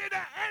is ready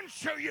to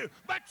answer you,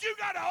 but you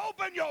got to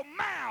open your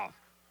mouth.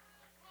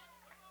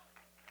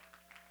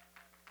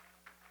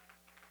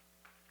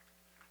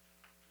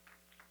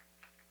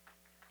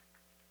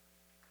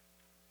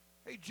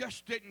 He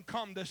just didn't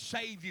come to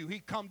save you. He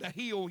come to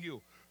heal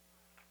you.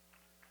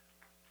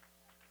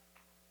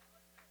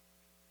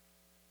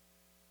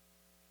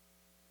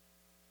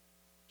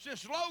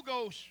 Since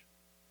Logos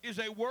is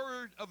a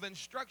word of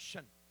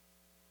instruction,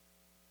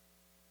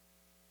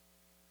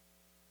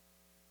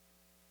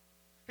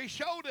 He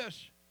showed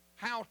us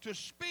how to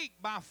speak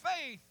by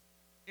faith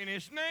in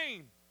His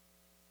name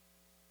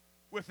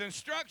with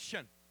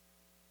instruction.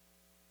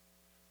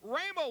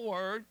 Rhema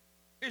word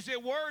is a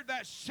word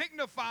that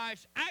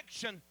signifies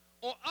action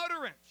or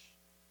utterance.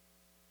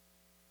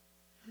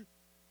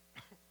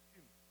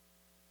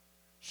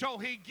 So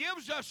He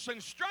gives us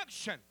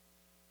instruction,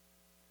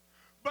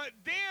 but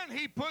then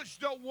He puts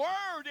the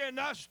word in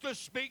us to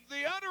speak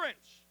the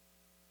utterance.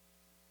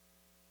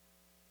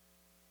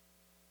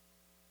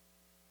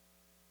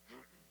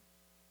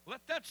 Let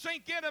that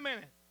sink in a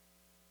minute.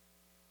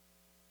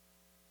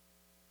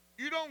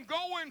 You don't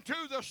go into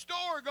the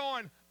store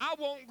going, I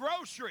want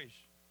groceries.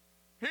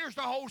 Here's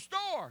the whole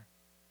store.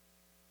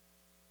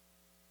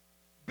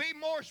 Be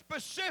more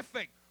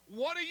specific.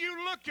 What are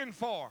you looking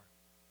for?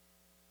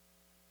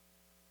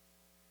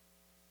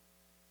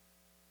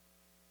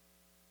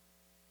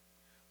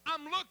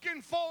 I'm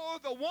looking for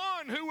the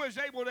one who is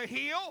able to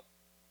heal,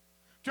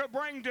 to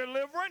bring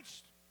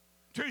deliverance,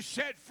 to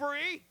set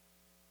free.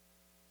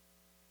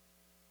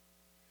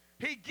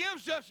 He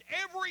gives us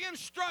every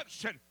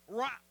instruction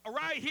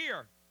right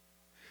here.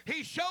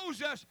 He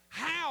shows us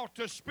how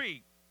to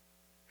speak.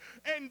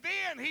 And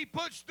then He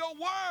puts the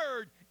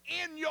word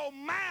in your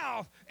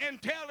mouth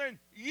and telling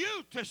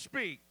you to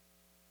speak.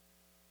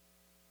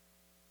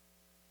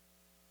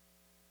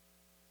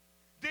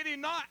 Did He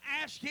not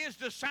ask His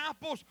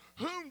disciples,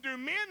 whom do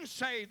men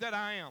say that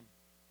I am?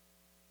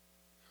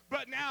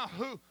 But now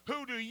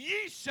who do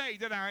ye say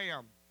that I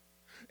am?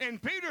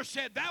 And Peter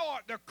said, thou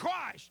art the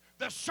Christ,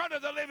 the Son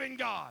of the living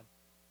God.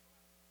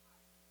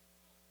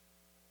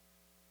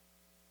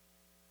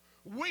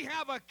 We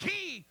have a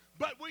key,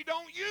 but we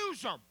don't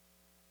use them.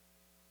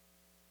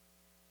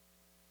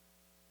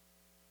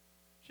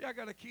 See, I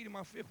got a key to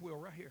my fifth wheel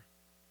right here.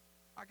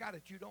 I got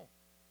it, you don't.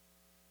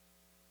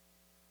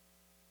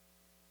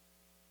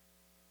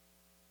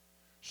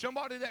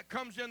 Somebody that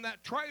comes in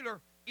that trailer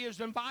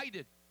is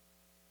invited.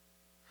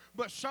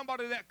 But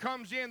somebody that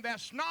comes in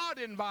that's not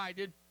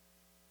invited,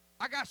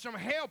 I got some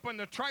help in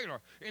the trailer,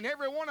 and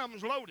every one of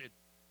them's loaded.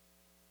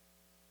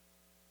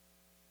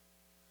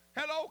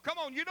 Hello, come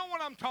on, you know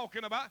what I'm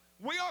talking about.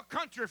 We are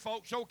country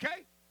folks,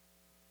 okay?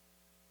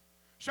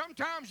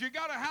 Sometimes you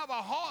got to have a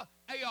hog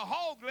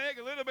leg,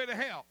 a little bit of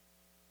help.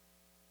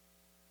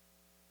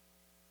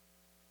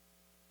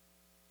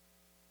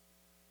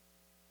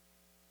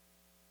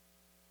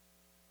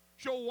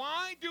 So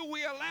why do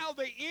we allow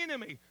the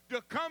enemy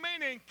to come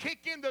in and kick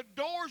in the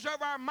doors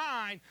of our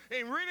mind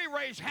and really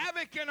raise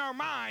havoc in our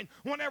mind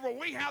whenever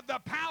we have the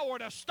power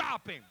to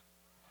stop him?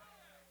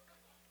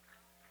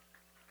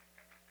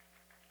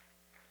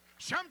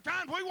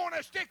 Sometimes we want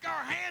to stick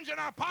our hands in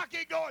our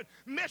pocket going,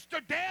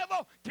 Mr.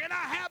 Devil, can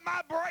I have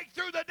my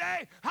breakthrough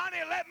today? Honey,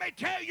 let me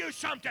tell you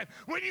something.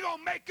 When you're going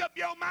to make up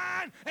your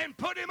mind and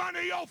put him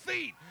under your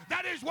feet,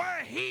 that is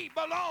where he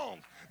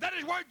belongs. That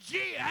is where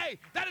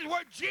that is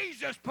where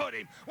Jesus put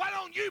him. Why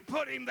don't you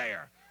put him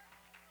there?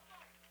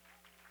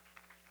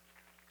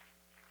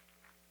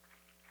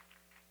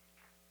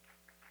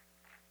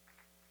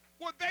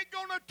 Well, they're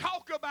going to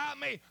talk about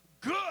me.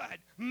 Good.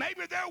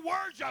 Maybe their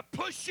words will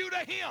push you to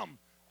him.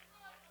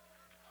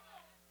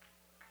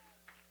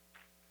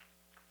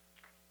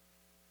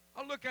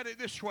 I look at it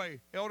this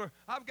way, Elder.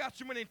 I've got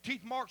so many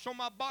teeth marks on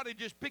my body,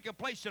 just pick a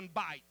place and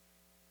bite.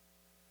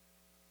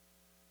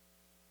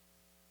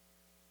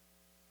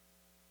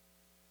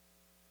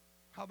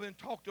 I've been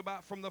talked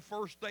about from the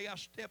first day I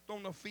stepped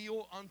on the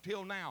field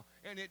until now,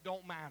 and it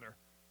don't matter.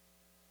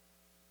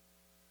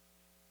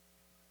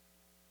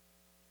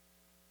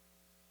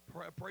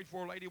 I prayed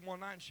for a lady one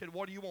night and said,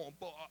 what do you want,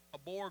 a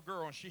boy or a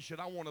girl? And she said,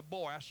 I want a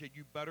boy. I said,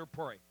 you better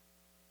pray.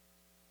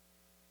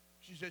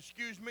 She said,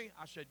 excuse me.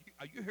 I said,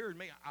 are you hearing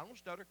me? I don't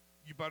stutter.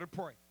 You better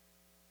pray.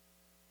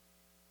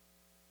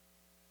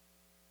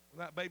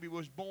 When that baby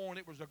was born,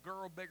 it was a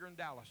girl bigger than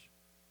Dallas.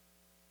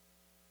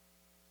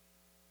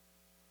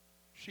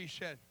 She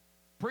said,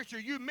 preacher,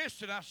 you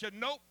missed it. I said,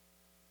 nope.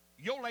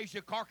 Your lazy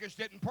carcass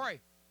didn't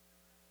pray.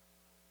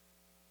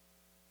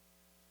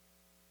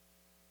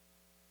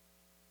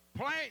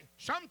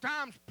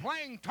 Sometimes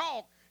plain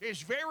talk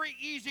is very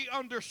easy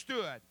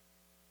understood.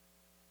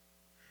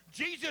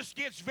 Jesus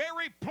gets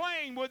very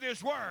plain with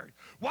his word.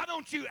 Why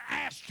don't you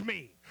ask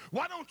me?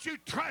 Why don't you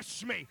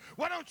trust me?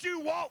 Why don't you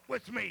walk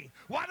with me?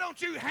 Why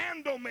don't you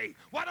handle me?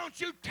 Why don't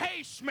you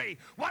taste me?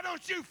 Why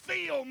don't you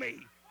feel me?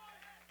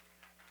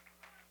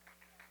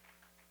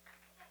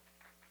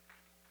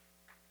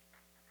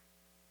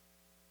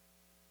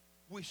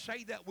 We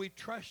say that we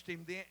trust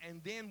him,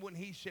 and then when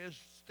he says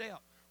step,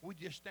 we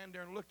just stand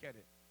there and look at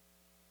it.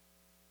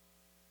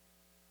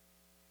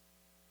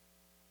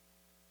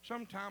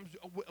 Sometimes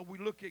we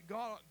look at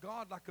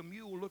God like a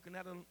mule looking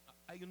at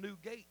a new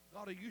gate.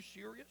 God, are you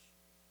serious?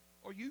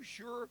 Are you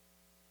sure?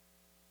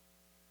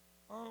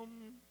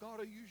 God,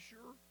 are you sure?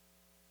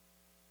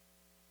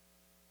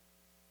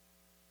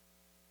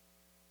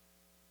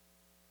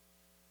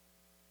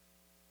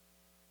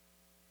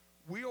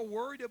 We are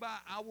worried about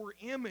our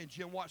image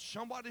and what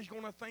somebody's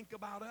going to think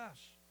about us.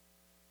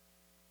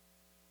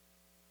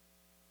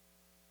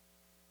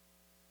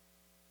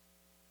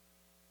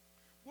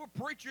 Well,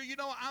 preacher, you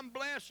know, I'm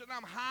blessed and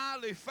I'm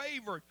highly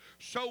favored.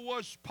 So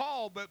was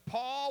Paul, but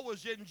Paul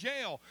was in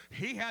jail.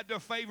 He had the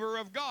favor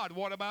of God.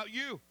 What about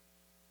you?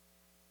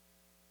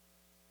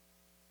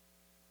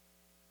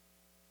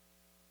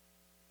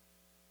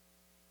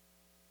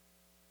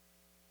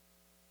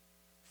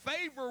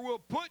 Favor will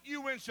put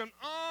you in some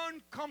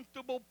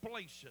uncomfortable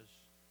places.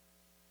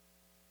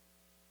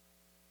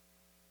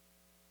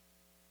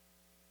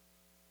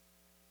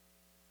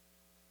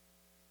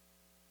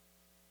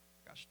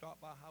 I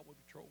stopped by Highway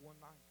Patrol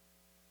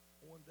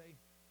one day.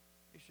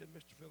 He said,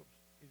 Mr. Phillips,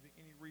 is there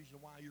any reason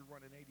why you're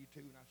running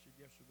 82? And I said,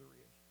 yes, sir, there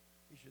is.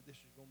 He said, this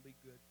is going to be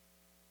good.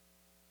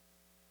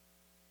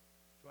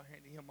 So I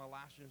handed him my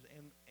license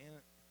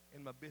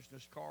and my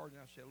business card,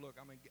 and I said, look,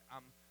 I'm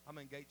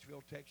in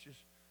Gatesville, Texas.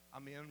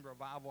 I'm in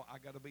revival. I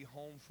got to be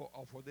home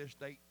for this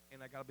date,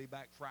 and I got to be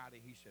back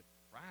Friday. He said,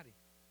 Friday?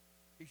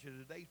 He said,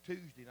 today's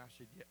Tuesday. And I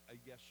said,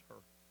 yes, sir.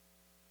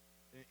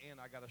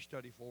 And I got to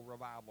study for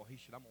revival. He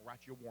said, I'm going to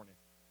write you a warning.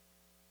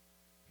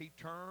 He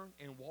turned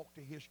and walked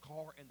to his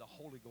car, and the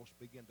Holy Ghost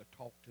began to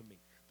talk to me.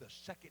 The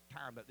second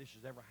time that this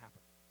has ever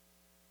happened.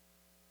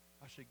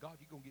 I said,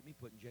 God, you're going to get me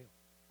put in jail.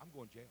 I'm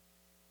going to jail.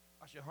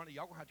 I said, honey,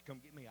 y'all going to have to come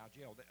get me out of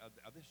jail.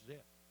 This is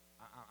it.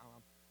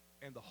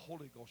 And the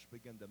Holy Ghost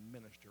began to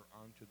minister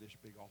unto this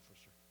big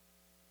officer.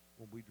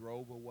 When we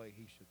drove away,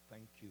 he said,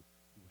 thank you.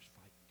 He was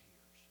fighting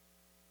tears.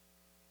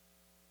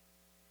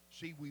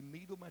 See, we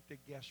meet them at the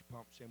gas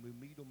pumps, and we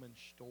meet them in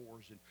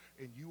stores,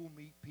 and you will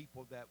meet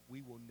people that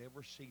we will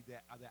never see,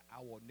 that I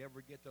will never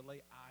get to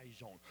lay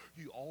eyes on.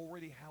 You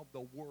already have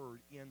the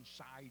word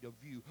inside of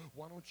you.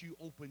 Why don't you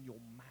open your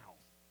mouth?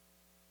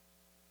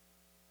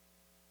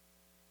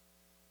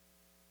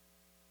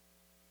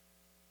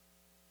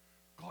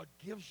 God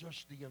gives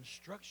us the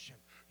instruction.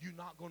 You're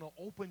not going to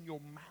open your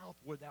mouth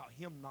without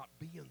him not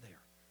being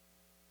there.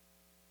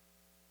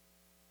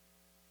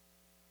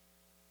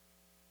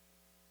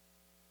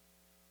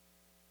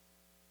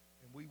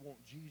 And we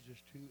want Jesus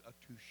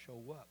to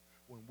show up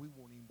when we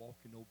won't even walk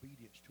in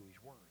obedience to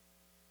his word.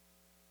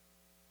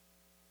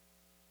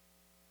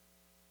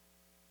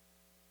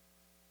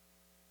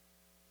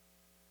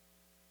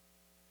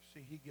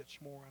 See, he gets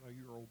more out of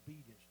your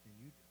obedience than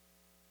you do.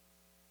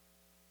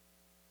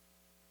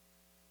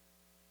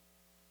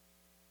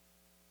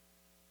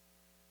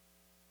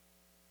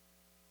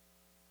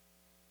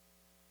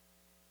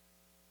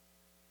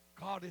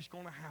 God is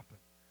going to happen.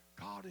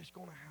 God is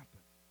going to happen.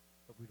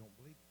 But we don't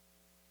believe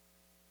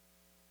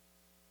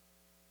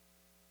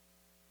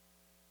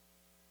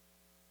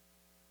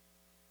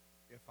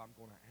it. If I'm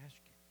going to ask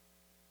him,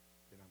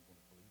 then I'm going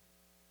to believe it.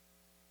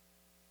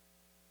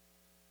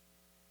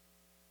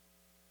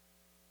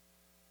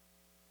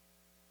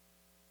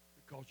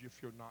 Because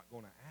if you're not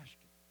going to ask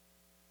him,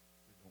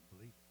 then don't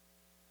believe it.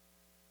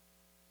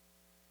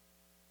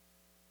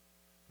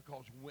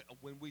 Because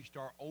when we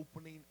start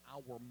opening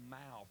our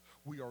mouth,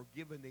 we are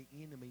giving the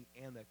enemy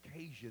an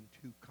occasion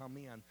to come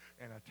in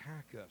and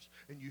attack us.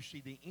 And you see,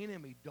 the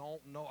enemy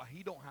don't know,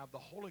 he don't have the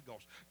Holy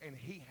Ghost, and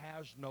he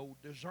has no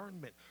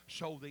discernment.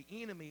 So the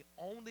enemy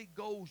only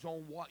goes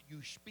on what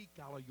you speak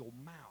out of your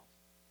mouth.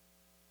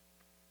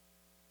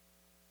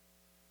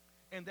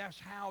 And that's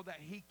how that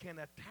he can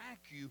attack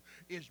you,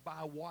 is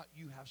by what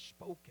you have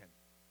spoken.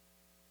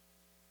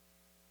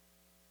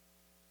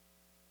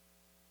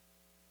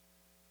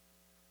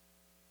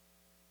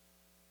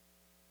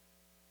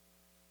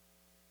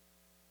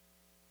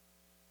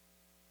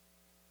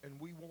 And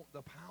we want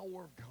the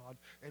power of God,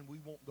 and we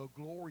want the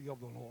glory of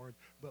the Lord,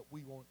 but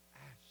we won't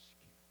ask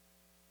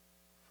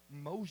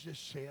him. Moses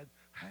said,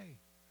 hey,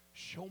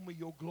 show me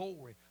your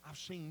glory. I've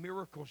seen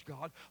miracles,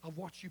 God. I've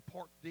watched you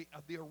part the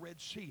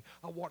Red Sea.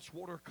 I watched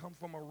water come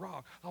from a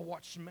rock. I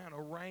watched manna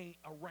rain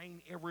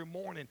every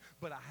morning,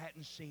 but I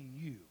hadn't seen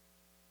you.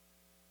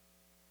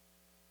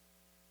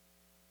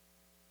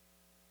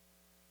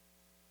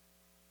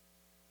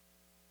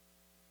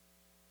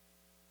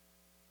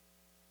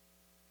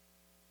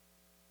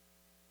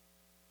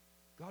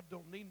 God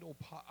don't need no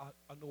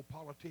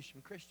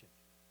politician Christians.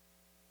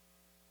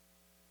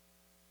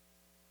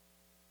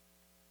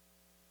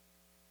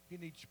 He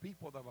needs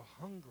people that are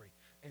hungry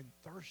and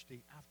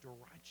thirsty after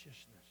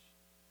righteousness.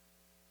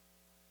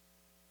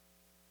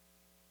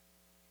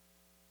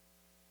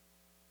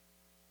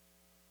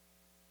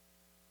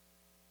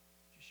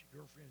 Is this your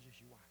girlfriend? Is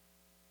this your wife?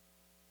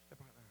 Step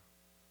out now.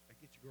 Hey,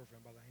 get your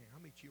girlfriend by the hand. How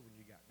many children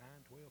you got? 9,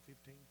 12,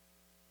 15,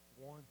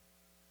 1,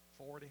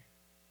 40?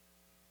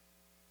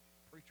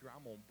 Preacher,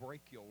 I'm going to break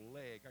your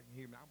leg. I can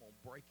hear me. I'm going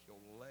to break your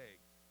leg.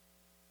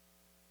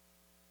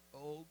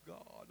 Oh,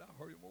 God. I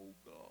heard him. Oh,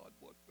 God.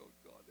 What God?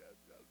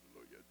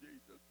 Hallelujah,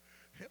 Jesus.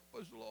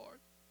 Help us, Lord.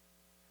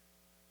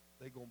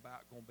 They're going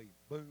to be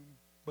boom,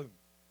 boom.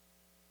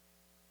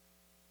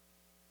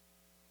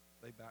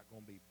 back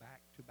going to be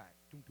back to back.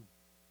 Doom, doom.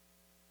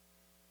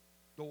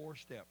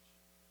 Doorsteps.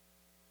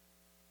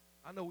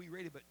 I know we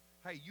ready, but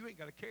hey, you ain't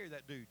got to carry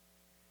that dude.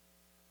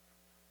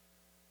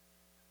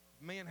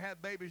 Men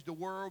have babies, the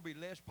world will be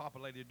less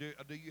populated. Do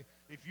you?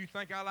 If you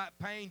think I like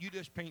pain, you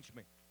just pinch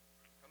me.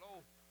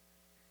 Hello?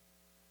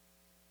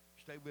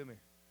 Stay with me.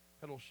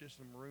 Hello,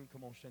 Sister Maroon.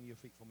 Come on, stand to your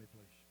feet for me,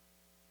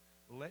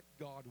 please. Let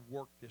God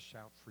work this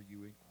out for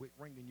you and quit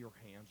wringing your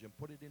hands and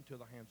put it into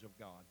the hands of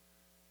God.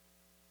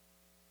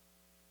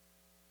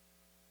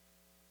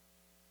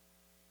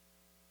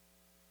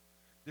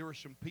 There are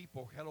some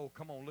people, hello,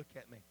 come on, look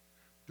at me.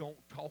 Don't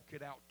talk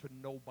it out to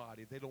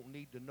nobody. They don't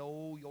need to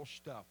know your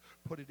stuff.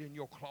 Put it in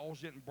your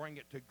closet and bring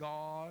it to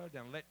God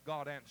and let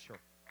God answer.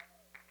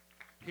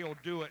 He'll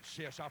do it,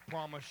 sis, I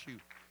promise you.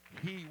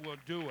 He will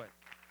do it.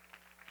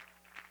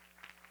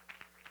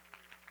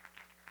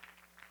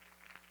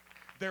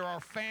 There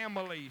are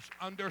families,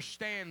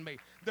 understand me,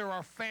 there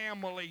are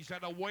families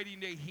that are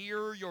waiting to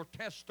hear your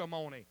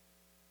testimony.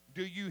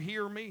 Do you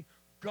hear me?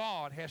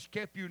 God has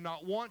kept you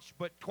not once,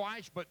 but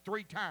twice, but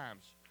 3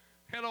 times.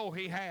 Hello,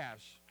 He has.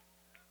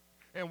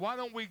 And why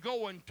don't we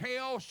go and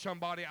tell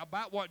somebody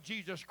about what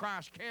Jesus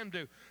Christ can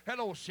do?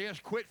 Hello, sis,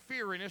 quit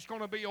fearing. It's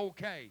going to be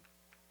okay.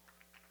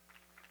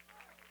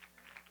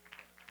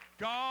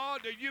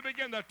 God, you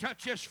begin to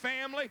touch this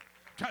family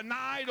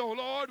tonight, oh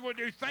Lord, would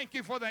you thank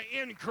you for the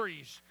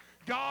increase.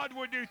 God,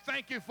 would you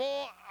thank you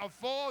for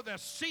the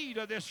seed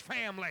of this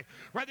family.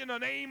 Right in the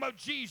name of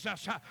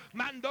Jesus. I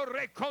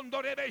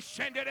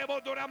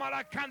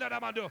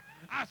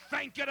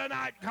thank you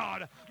tonight,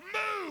 God.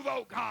 Move,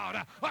 oh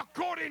God,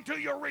 according to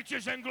your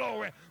riches and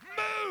glory.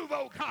 Move,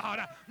 oh God.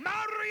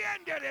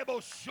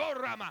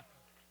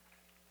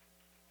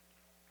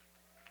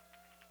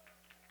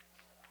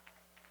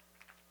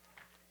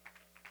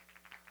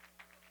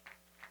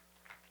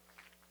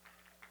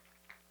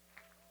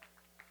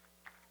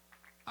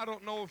 I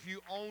don't know if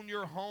you own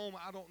your home.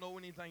 I don't know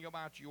anything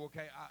about you,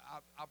 okay?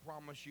 I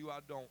promise you I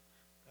don't.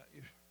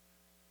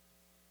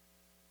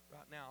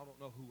 Right now, I don't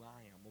know who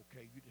I am,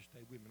 okay? You just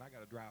stay with me. I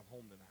got to drive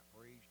home tonight.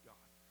 Praise God.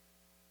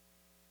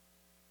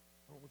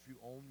 I don't know if you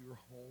own your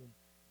home.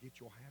 Get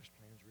your house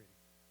plans ready.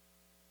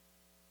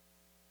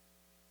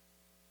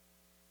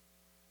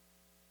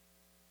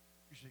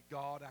 You say,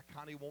 God, I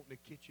kind of want the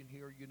kitchen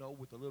here, you know,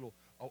 with a little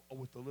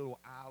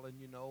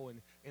island, you know, and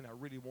I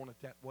really want it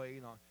that way,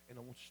 and I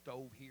want the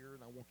stove here,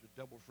 and I want the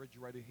double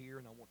refrigerator here,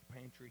 and I want the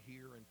pantry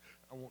here, and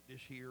I want this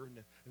here, and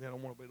then I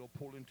want to be able to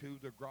pull into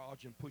the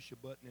garage and push a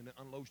button and it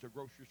unloads the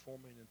groceries for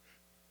me. And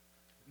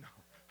no,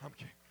 I'm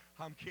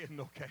kidding,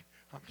 okay?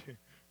 I'm kidding.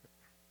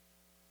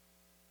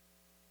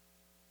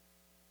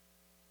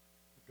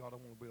 God,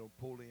 I want to be able to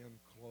pull in,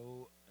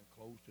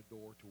 close the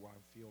door to where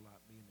I feel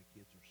like me and the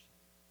kids are safe.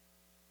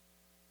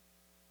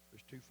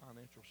 There's 2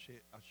 financial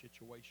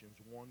situations.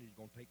 One he's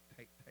going to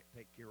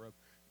take care of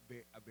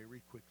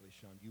very quickly,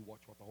 son. You watch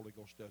what the Holy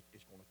Ghost does.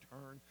 It's going to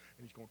turn, and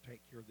he's going to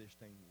take care of this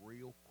thing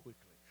real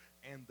quickly.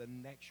 And the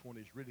next one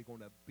is really going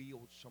to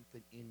build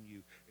something in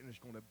you, and it's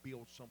going to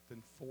build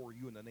something for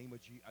you in the name of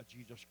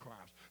Jesus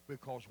Christ.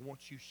 Because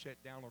once you sit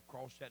down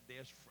across that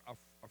desk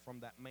from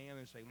that man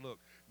and say, look,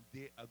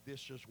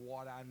 this is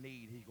what I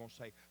need, he's going to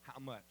say, how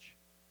much?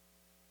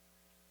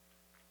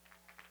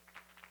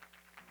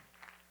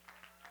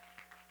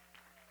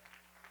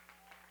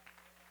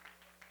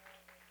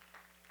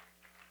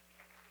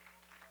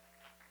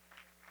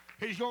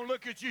 He's going to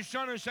look at you,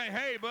 son, and say,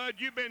 hey, bud,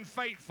 you've been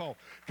faithful.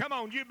 Come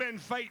on, you've been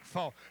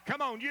faithful. Come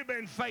on, you've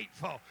been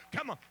faithful.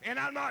 Come on. And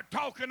I'm not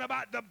talking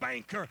about the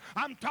banker.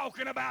 I'm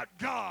talking about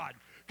God.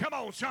 Come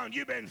on, son,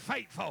 you've been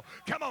faithful.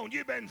 Come on,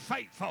 you've been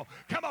faithful.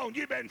 Come on,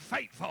 you've been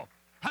faithful.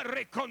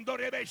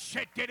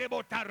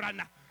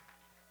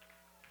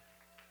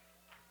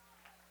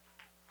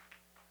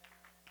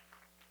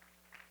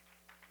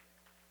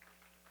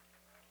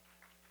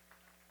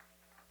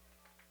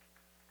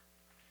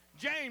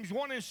 James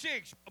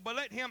 1:6, but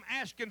let him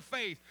ask in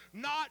faith,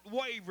 not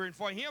wavering.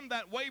 For him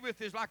that wavereth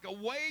is like a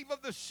wave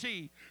of the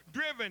sea,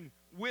 driven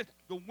with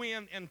the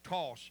wind and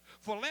tossed.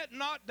 For let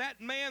not that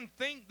man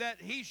think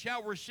that he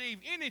shall receive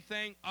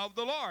anything of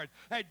the Lord.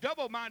 A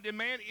double-minded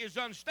man is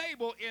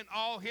unstable in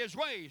all his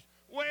ways.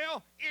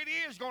 Well, it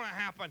is going to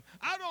happen.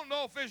 I don't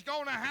know if it's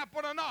going to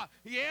happen or not.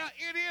 Yeah,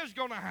 it is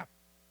going to happen.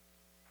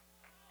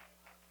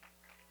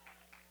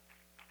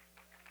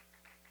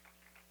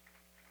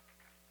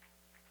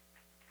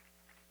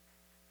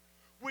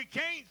 We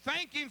can't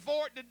thank him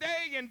for it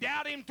today and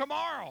doubt him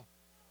tomorrow.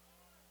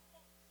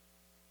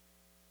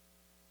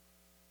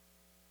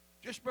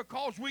 Just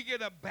because we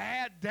get a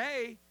bad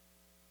day,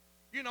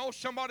 you know,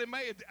 somebody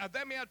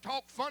they may have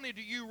talked funny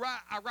to you right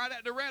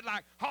at the red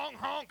light. Honk,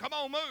 honk, come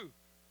on, move.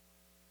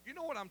 You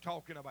know what I'm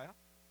talking about.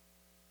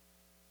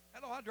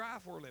 Hello, I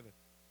drive for a living.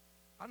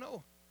 I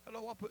know.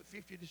 Hello, I put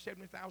 50 to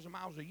 70,000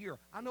 miles a year.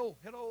 I know.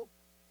 Hello,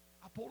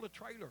 I pull a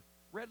trailer.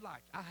 Red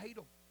lights. I hate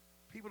them.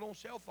 People on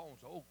cell phones.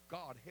 Oh,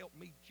 God, help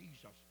me,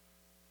 Jesus.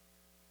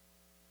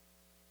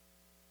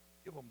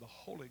 Give them the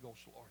Holy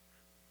Ghost, Lord.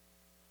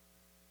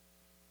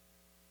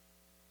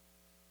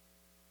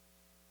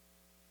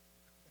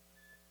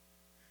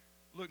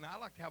 Look, now I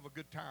like to have a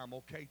good time,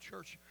 okay?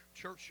 Church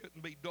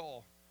shouldn't be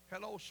dull.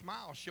 Hello,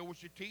 smile. Show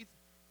us your teeth.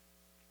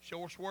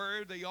 Show us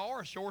where they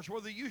are. Show us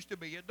where they used to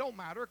be. It don't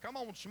matter. Come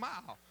on,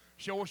 smile.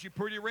 Show us your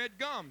pretty red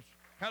gums.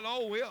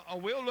 Hello,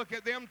 we'll look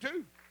at them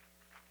too.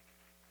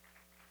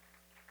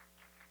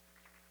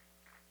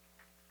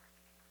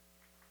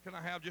 Can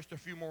I have just a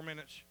few more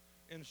minutes?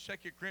 In 2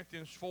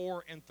 Corinthians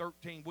 4 and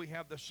 13, we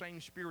have the same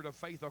spirit of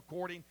faith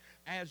according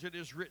as it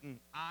is written,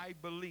 I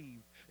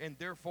believe, and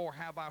therefore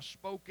have I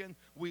spoken.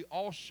 We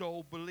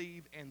also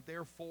believe and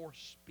therefore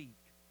speak.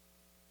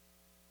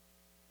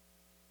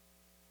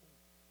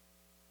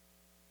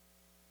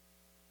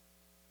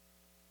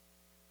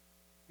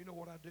 You know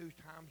what I do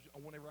times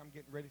whenever I'm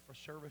getting ready for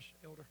service,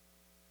 Elder?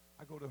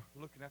 I go to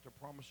looking at the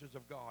promises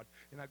of God,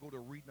 and I go to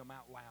reading them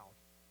out loud.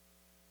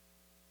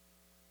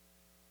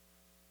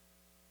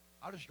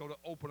 I just go to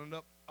opening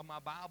up my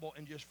Bible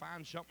and just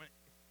find something,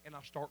 and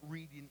I start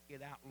reading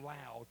it out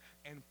loud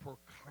and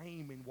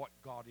proclaiming what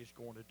God is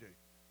going to do.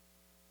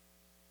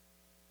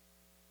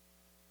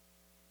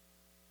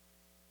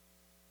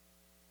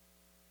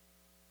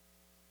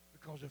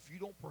 Because if you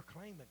don't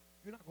proclaim it,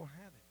 you're not going to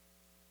have it.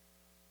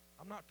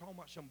 I'm not talking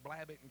about some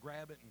blab it and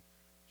grab it and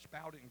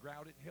spout it and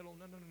grout it. Hello,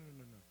 no.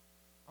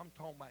 I'm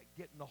talking about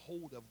getting a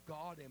hold of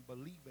God and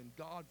believing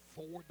God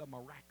for the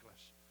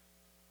miraculous.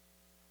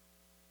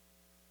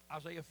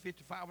 Isaiah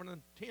 55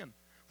 and 10.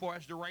 For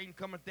as the rain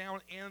cometh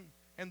down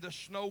and the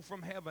snow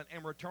from heaven,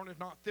 and returneth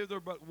not thither,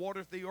 but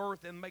watereth the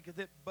earth, and maketh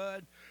it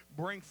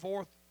bring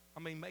forth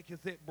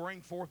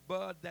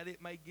bud, that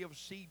it may give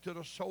seed to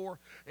the sower,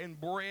 and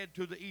bread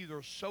to the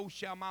eater. So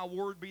shall my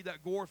word be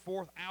that goeth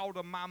forth out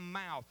of my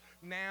mouth.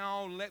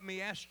 Now let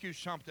me ask you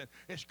something.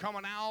 It's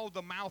coming out of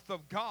the mouth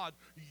of God.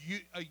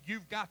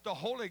 You've got the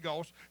Holy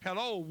Ghost.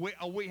 Hello,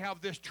 we have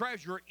this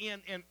treasure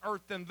in an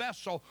earthen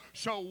vessel.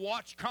 So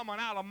what's coming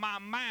out of my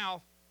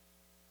mouth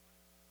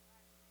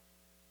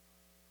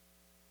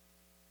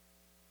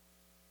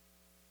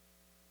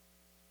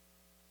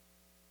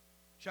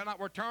shall not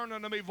return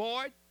unto me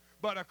void,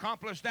 but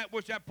accomplish that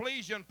which I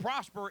please and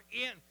prosper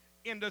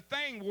in the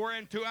thing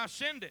whereunto I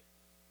send it.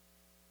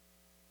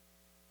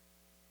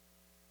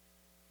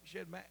 He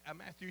said,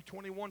 Matthew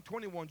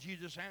 21:21,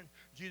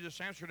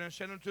 Jesus answered and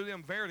said unto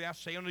them, Verily I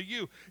say unto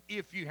you,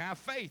 if you have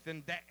faith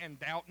and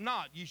doubt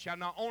not, ye shall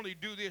not only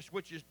do this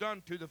which is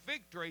done to the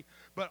fig tree,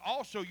 but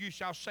also you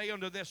shall say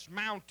unto this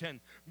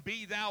mountain,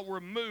 Be thou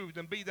removed,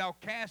 and be thou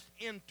cast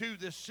into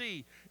the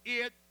sea.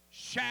 It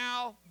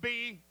shall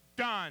be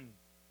done.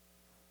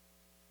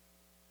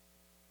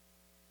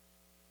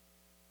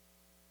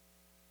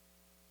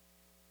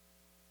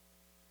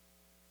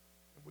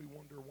 We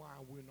wonder why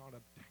we're not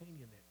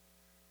obtaining it,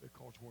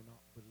 because we're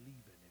not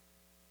believing it.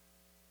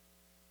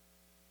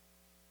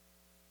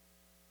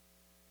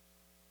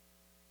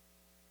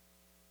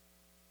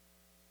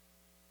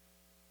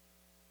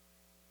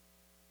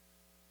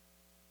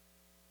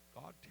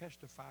 God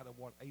testified of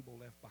what Abel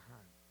left behind.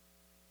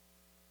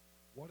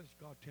 What is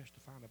God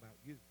testifying about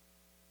you?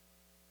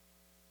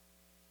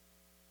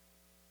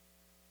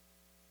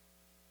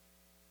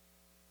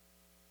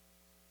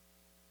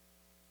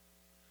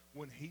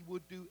 When he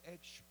will do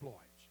exploits,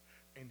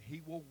 and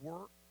he will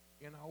work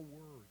in our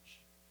words.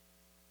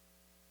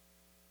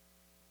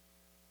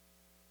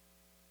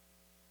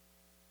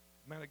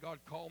 Man of God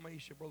called me. He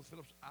said, Brother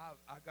Phillips, I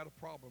got a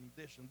problem.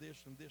 This and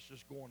this and this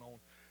is going on.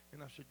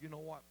 And I said, you know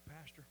what,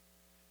 Pastor?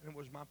 And it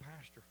was my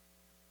pastor.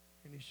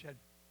 And he said,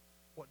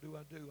 what do?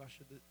 I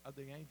said, are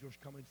the angels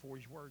coming for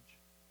his words?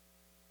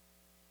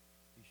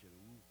 He said,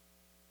 ooh.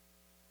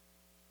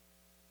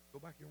 Go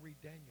back and read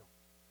Daniel.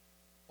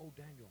 Oh,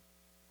 Daniel,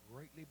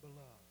 greatly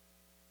beloved.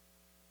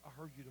 I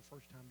heard you the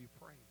first time you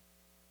prayed.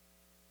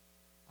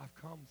 I've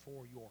come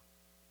for your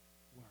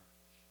words.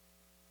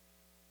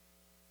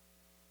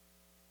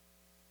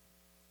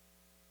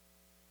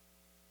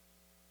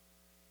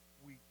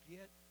 We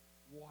get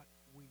what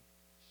we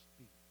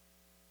speak.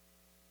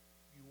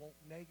 You want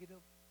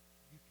negative,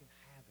 you can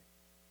have it.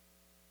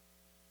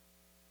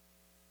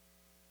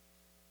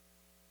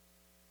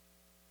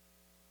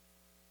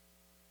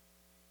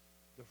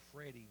 The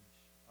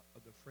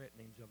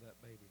fretting's of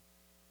that baby.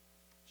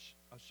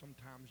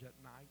 Sometimes at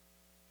night,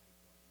 hey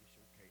buddy, it's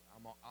okay.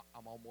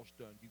 I'm almost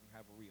done. You can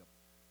have a rib.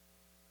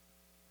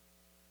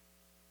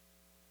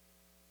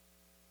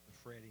 The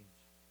frettings.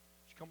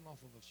 It's coming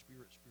off of a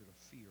spirit of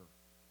fear.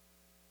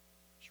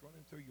 It's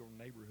running through your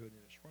neighborhood,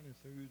 and it's running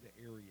through the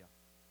area.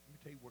 Let me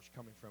tell you where it's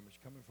coming from. It's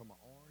coming from an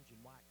orange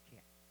and white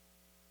cat.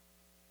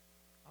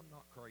 I'm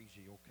not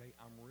crazy, okay?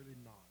 I'm really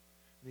not.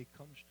 And he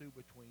comes through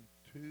between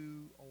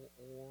 2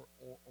 or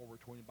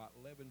between about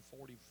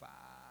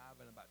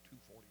 11:45 and about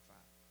 2:45.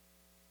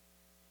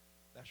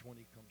 That's when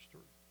he comes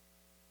through.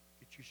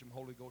 Get you some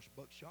Holy Ghost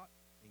buckshot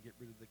and get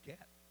rid of the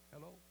cat.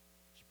 Hello?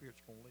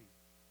 Spirit's going to leave.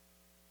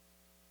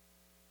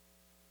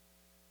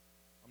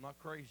 I'm not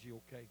crazy,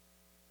 okay?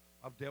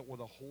 I've dealt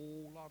with a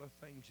whole lot of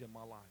things in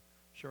my life.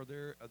 Sure,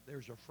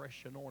 there's a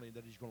fresh anointing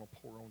that he's going to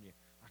pour on you.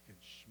 I can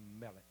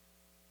smell it.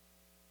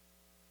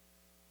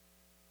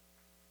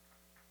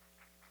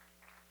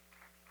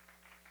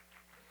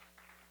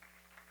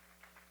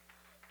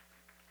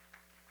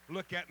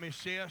 Look at me,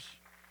 sis.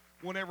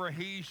 Whenever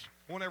he's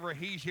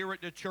here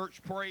at the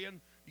church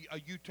praying,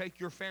 you take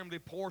your family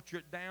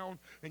portrait down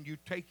and you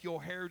take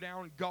your hair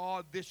down.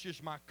 God, this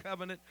is my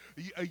covenant.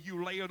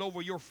 You lay it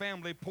over your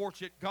family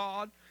portrait.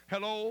 God,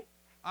 hello,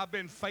 I've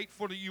been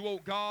faithful to you, oh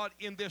God,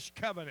 in this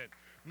covenant.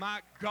 My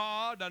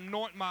God,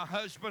 anoint my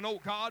husband, oh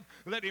God.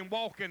 Let him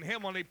walk in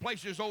heavenly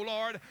places, oh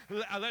Lord.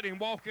 Let him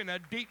walk in a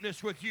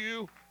deepness with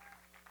you.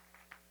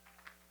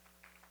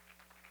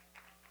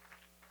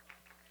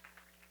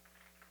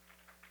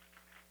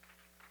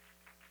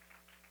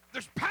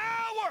 There's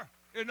power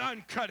in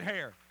uncut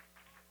hair.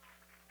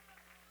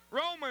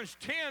 Romans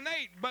 10:8,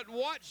 but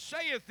what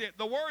saith it?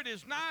 The word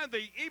is nigh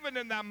thee, even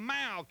in thy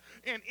mouth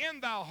and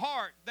in thy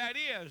heart. That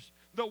is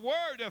the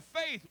word of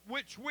faith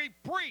which we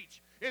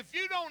preach. If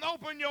you don't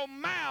open your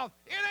mouth,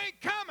 it ain't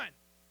coming.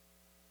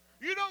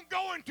 You don't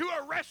go into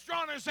a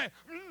restaurant and say,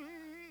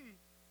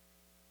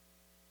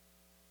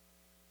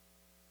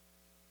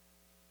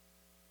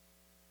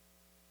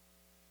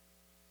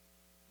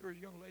 There was a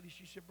young lady,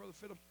 she said, Brother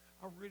Phillips,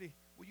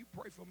 will you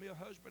pray for me a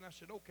husband? I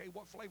said, okay,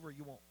 what flavor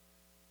you want?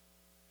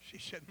 She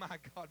said, my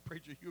God,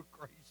 preacher, you're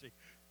crazy.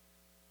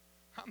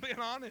 I'm being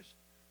honest.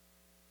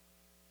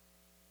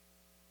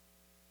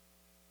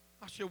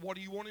 I said, what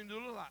do you want him to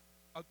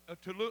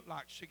look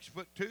like?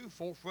 6'2",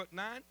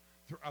 4'9",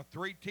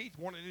 3 teeth,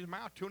 1 in his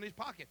mouth, 2 in his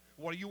pocket.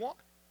 What do you want?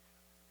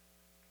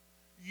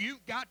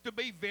 You've got to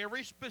be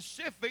very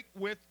specific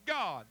with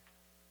God.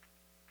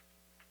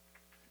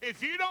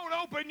 If you don't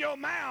open your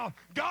mouth,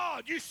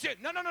 God, you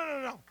sit. No.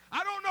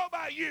 I don't know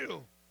about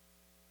you.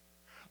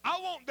 I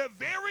want the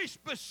very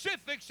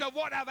specifics of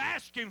what I've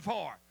asked him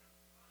for.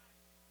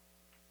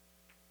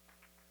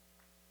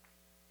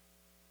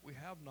 We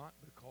have not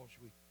because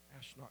we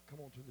ask not. Come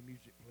on to the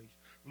music, please.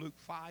 Luke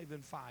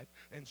 5:5.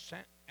 And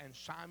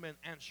Simon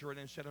answered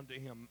and said unto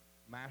him,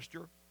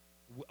 Master,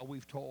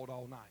 we've toiled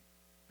all night.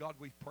 God,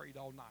 we've prayed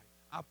all night.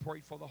 I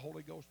prayed for the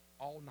Holy Ghost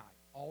all night.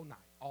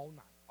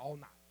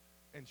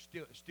 And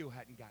still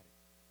hadn't got it.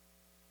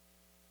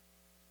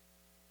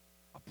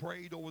 I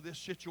prayed over this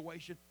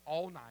situation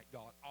all night,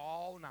 God.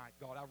 All night,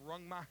 God. I've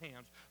wrung my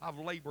hands. I've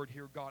labored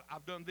here, God.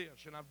 I've done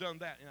this and I've done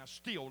that, and I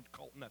still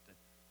caught nothing.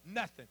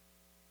 Nothing.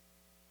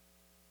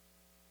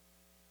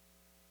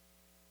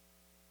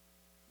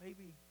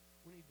 Maybe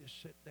we need to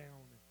sit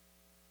down and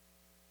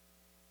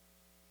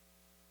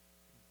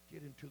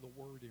get into the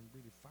Word and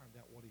really find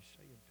out what he's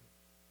saying to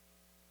us.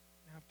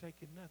 Now, I've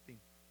taken nothing.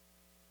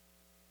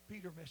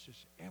 Peter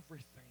messes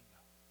everything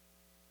up.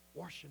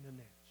 Washing the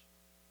nets.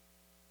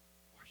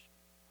 Washing.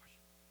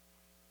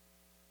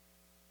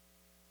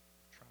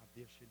 Tried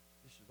this, and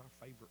this is my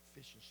favorite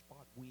fishing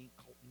spot. We ain't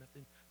caught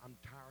nothing. I'm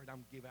tired.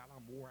 I'm give out.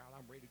 I'm wore out.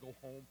 I'm ready to go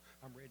home.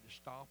 I'm ready to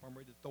stop. I'm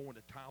ready to throw in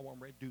the towel. I'm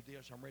ready to do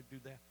this. I'm ready to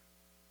do that.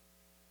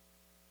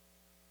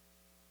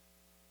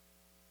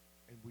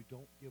 And we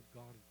don't give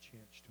God a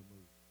chance to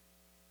move.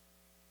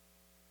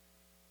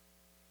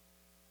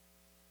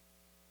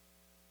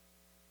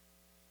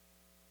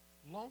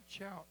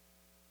 Launch out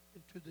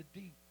into the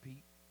deep,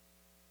 Pete.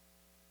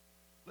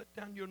 Let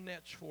down your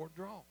nets for a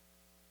draw.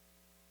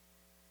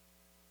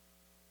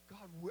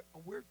 God,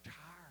 we're tired.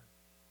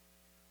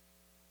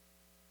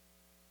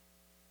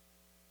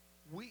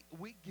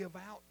 We give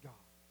out, God.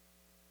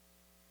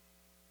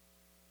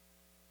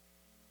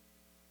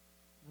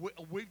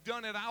 We've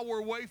done it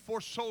our way for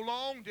so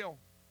long,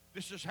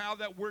 this is how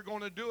that we're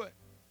going to do it.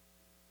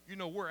 You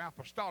know, we're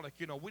apostolic.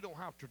 You know, we don't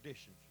have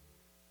traditions.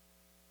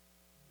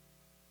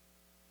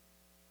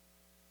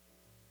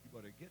 You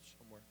better get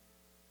somewhere.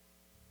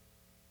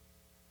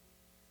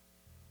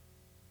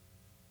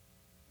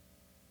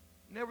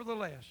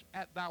 Nevertheless,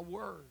 at thy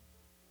word,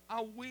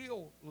 I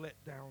will let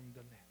down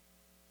the net.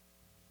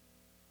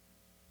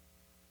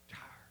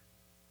 Tired.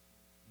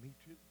 Me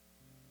too.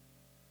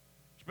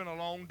 It's been a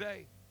long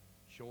day.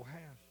 Sure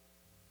has.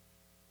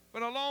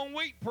 Been a long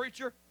week,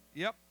 preacher.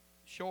 Yep,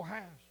 sure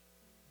has.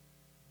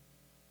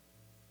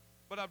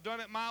 But I've done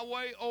it my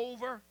way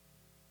over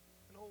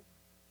and over.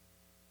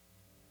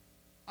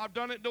 I've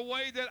done it the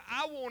way that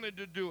I wanted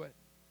to do it.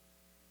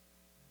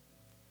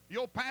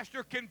 Your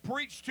pastor can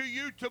preach to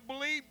you to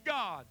believe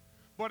God,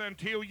 but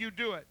until you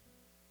do it,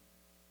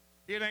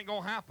 it ain't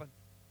going to happen.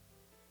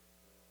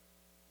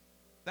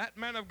 That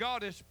man of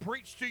God has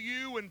preached to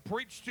you and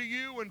preached to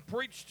you and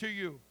preached to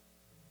you.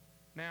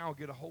 Now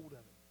get a hold of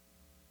it.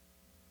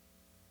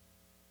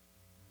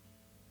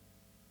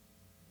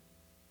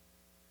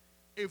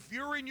 If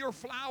you're in your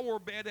flower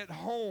bed at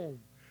home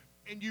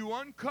and you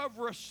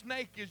uncover a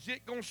snake, is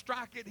it going to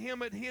strike at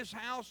him at his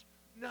house?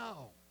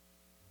 No.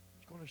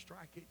 It's going to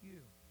strike at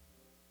you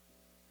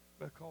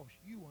because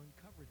you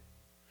uncovered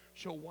it.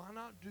 So why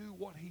not do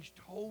what he's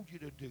told you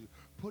to do?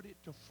 Put it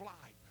to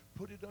flight.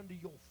 Put it under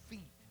your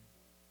feet.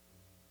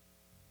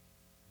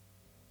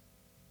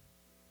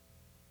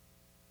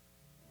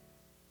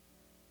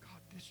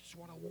 God, this is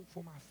what I want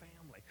for my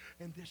family.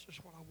 And this is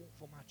what I want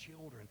for my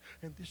children.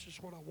 And this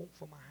is what I want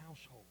for my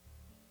household.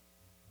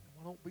 And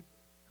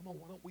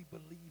why don't we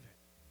believe it?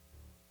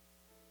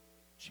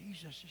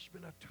 Jesus, it's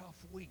been a tough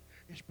week.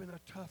 It's been a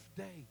tough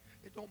day.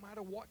 It don't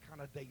matter what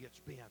kind of day it's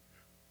been.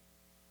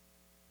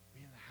 Be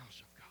in the house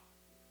of God.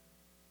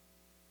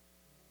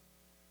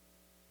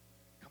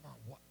 Come on,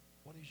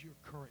 what is your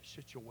current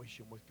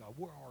situation with God?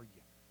 Where are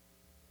you?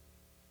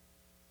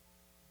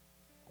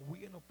 Are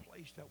we in a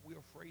place that we're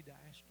afraid to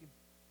ask Him?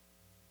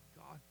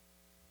 God,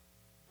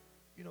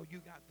 you know, you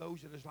got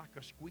those that is like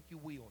a squeaky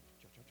wheel.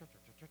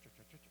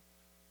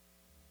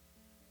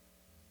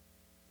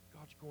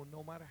 God's going,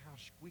 no matter how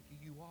squeaky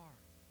you are,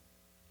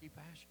 keep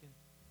asking.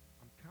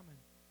 I'm coming.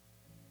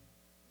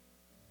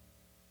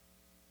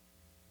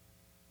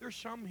 There's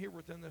some here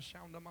within the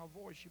sound of my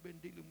voice. You've been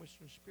dealing with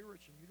some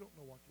spirits and you don't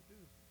know what to do.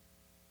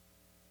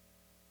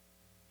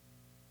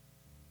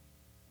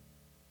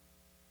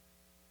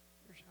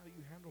 Here's how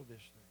you handle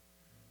this thing.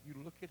 You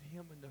look at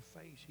him in the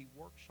face. He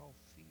works off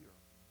fear.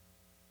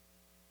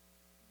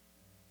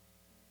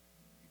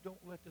 You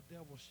don't let the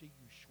devil see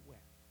you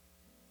sweat.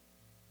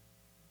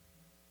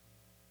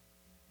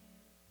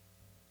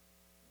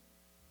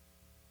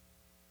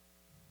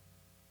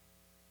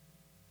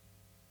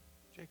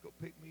 Jacob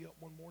picked me up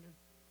one morning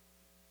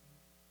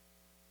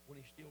when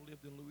he still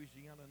lived in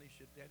Louisiana, and he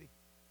said, Daddy,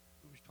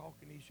 we was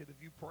talking, he said,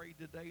 have you prayed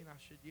today? And I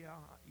said, yeah,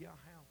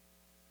 how?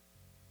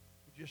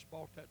 We just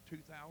bought that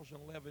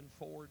 2011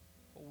 Ford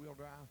four-wheel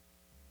drive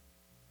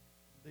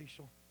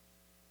diesel,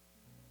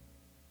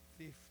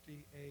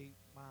 58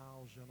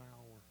 miles an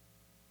hour,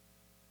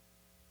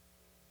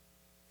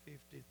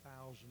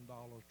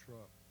 $50,000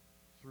 truck.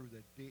 Through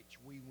the ditch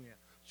we went.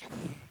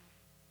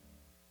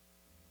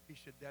 He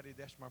said, Daddy,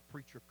 that's my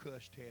preacher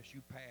cuss test.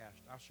 You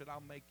passed. I said,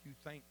 I'll make you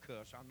think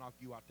cuss. I'll knock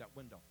you out that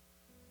window.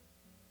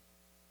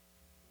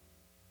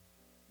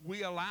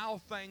 We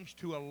allow things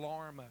to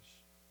alarm us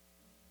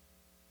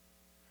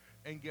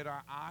and get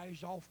our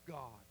eyes off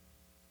God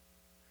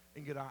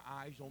and get our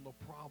eyes on the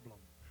problem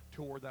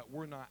to where that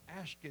we're not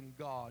asking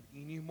God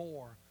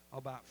anymore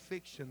about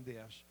fixing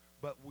this,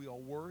 but we are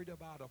worried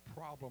about a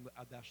problem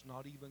that's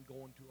not even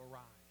going to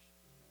arise.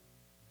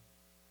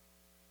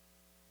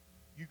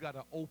 You got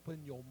to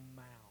open your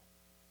mouth.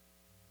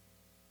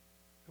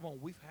 Come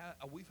on, we've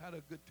had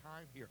a good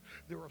time here.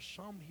 There are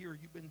some here,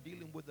 you've been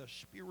dealing with a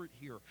spirit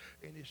here,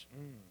 and it's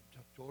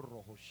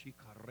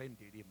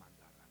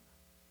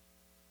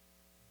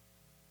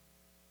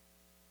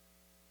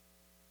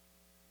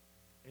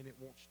and it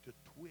wants to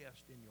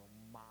twist in your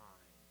mind.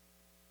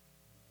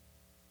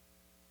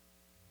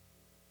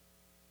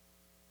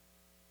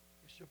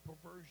 It's a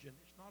perversion.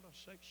 It's not a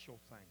sexual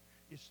thing.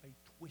 It's a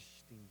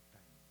twisting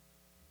thing.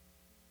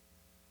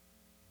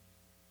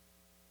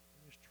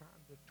 Is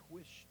trying to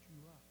twist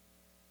you up.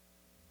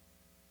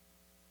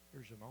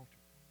 Here's an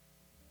altar.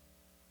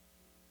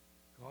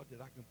 God, that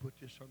I can put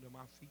this under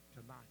my feet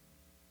tonight.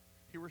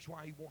 Here is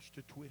why he wants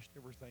to twist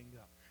everything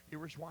up.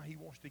 Here is why he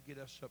wants to get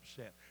us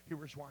upset.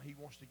 Here is why he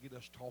wants to get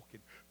us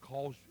talking.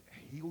 Because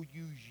he'll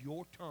use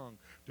your tongue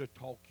to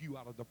talk you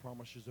out of the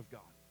promises of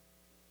God.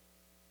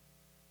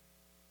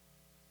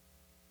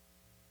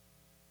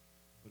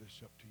 But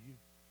it's up to you.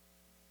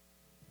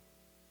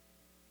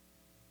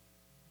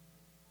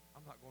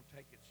 I'm not going to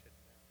take it sitting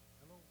down.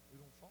 Hello, we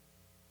don't fall.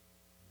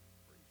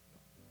 Praise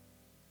God.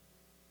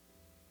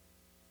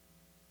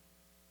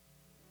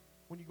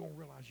 When you going to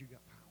realize you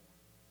got power?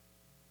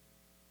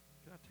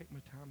 Can I take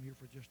my time here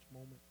for just a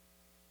moment?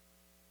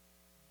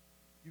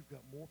 You've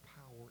got more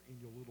power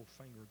in your little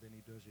finger than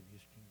he does in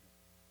his kingdom.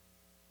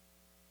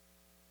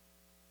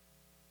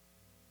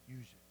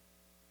 Use it.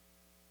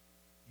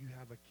 You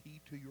have a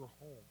key to your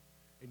home,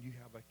 and you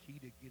have a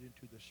key to get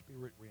into the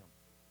spirit realm.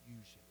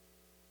 Use it.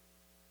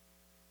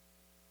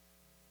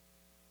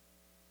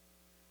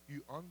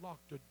 You unlock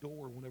the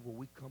door whenever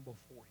we come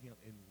before him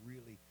and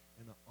really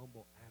in an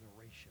humble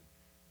adoration.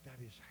 That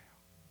is how.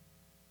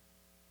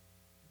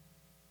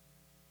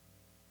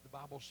 The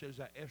Bible says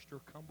that Esther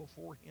come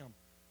before him,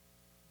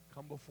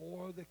 come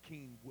before the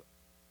king,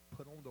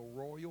 put on the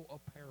royal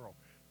apparel,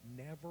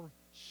 never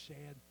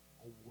said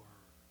a word.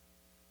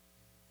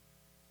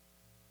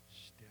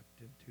 Stepped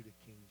into the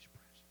king's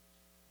presence.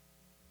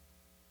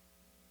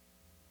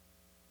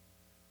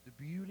 The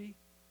beauty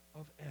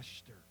of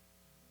Esther.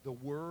 The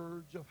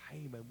words of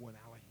Haman went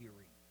out of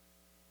hearing.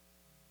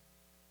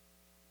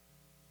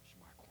 She's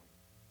my queen.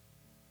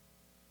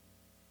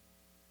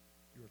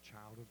 You're a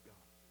child of God.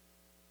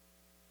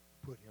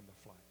 Put him to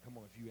flight. Come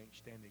on, if you ain't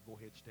standing, go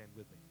ahead and stand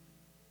with me.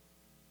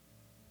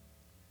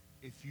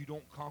 If you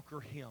don't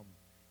conquer him,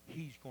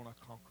 he's going to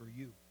conquer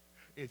you.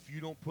 If you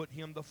don't put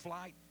him to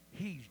flight,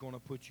 he's going to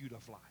put you to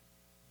flight.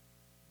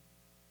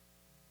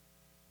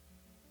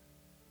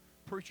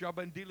 Preacher, I've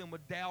been dealing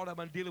with doubt. I've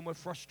been dealing with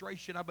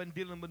frustration. I've been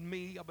dealing with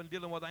me. I've been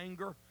dealing with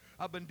anger.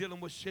 I've been dealing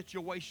with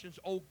situations.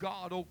 Oh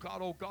God, oh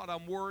God, oh God,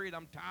 I'm worried.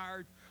 I'm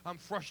tired. I'm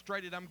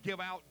frustrated. I'm give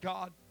out,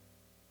 God.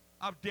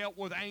 I've dealt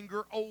with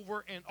anger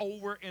over and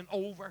over and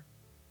over.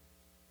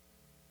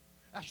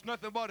 That's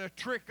nothing but a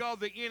trick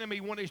of the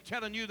enemy when he's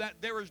telling you that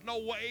there is no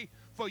way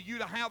for you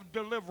to have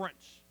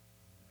deliverance.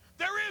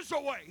 There is a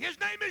way. His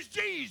name is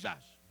Jesus.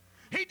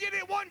 He did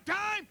it one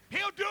time,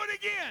 he'll do it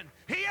again.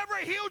 He ever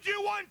healed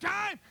you one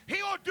time,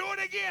 he'll do it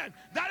again.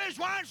 That is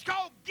why it's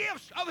called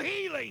gifts of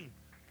healing.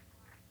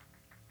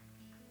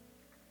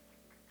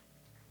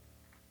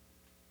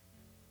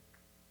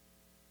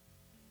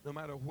 No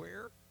matter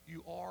where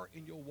you are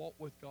in your walk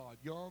with God,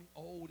 young,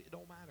 old, it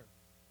don't matter.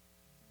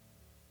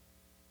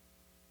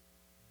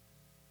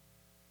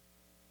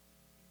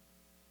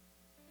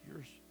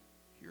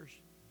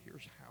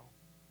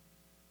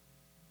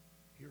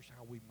 Here's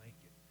how we make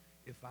it.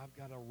 If I've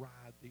got to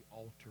ride the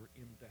altar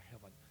into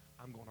heaven,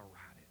 I'm going to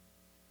ride it.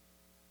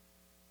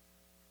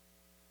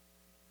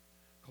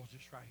 Because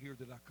it's right here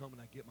that I come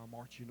and I get my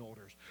marching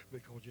orders.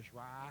 Because it's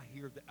right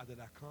here that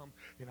I come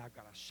and I've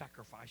got to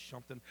sacrifice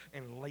something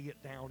and lay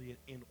it down.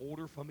 In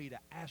order for me to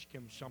ask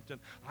him something,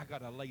 I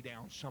got to lay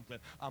down something.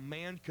 A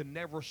man can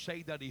never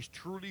say that he's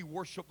truly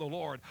worshiped the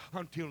Lord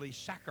until he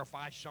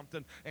sacrificed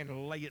something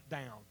and lay it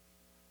down.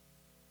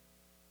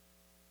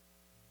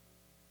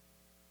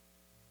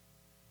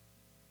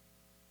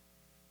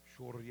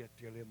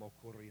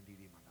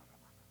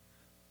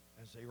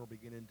 As they were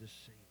beginning to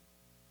sing,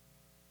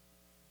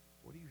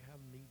 what do you have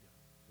need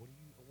of?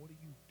 What are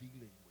you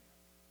dealing with?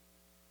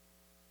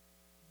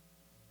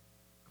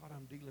 God,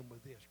 I'm dealing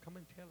with this. Come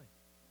and tell him.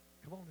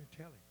 Come on and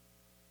tell him.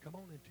 Come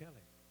on and tell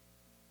him.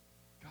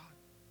 God.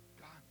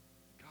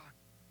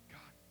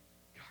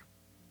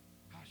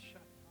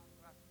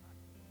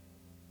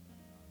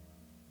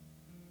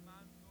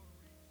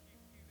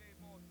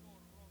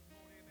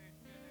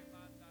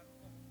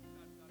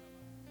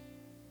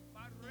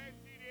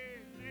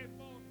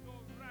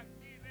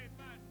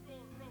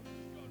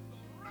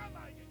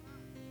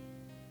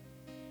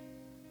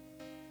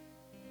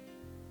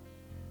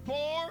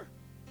 Pour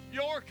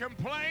your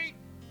complaint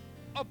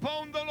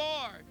upon the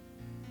Lord.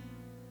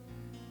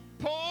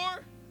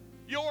 Pour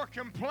your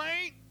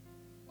complaint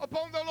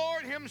upon the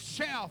Lord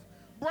himself.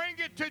 Bring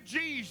it to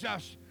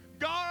Jesus.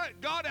 God,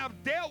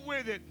 I've dealt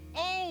with it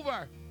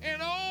over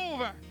and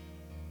over.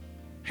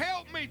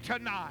 Help me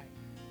tonight.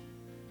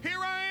 Here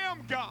I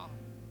am, God.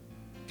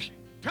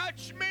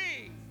 Touch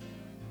me.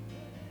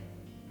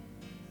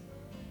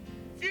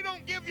 If you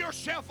don't give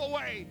yourself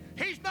away,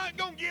 he's not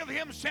going to give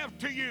himself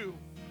to you.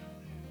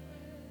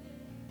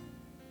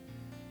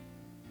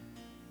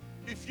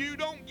 If you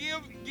don't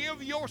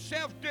give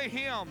yourself to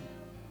him,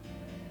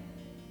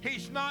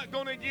 he's not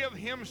going to give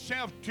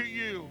himself to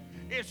you.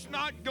 It's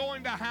not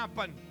going to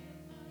happen.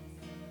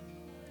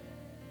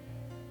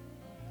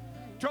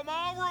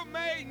 Tomorrow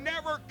may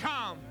never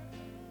come.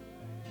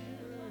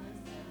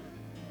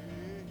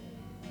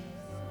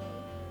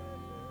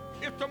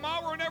 If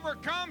tomorrow never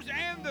comes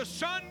and the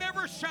sun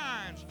never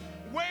shines,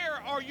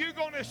 where are you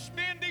going to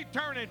spend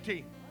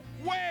eternity?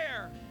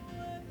 Where?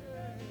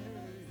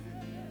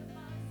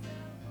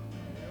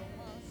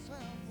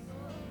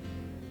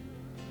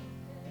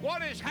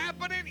 What is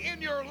happening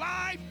in your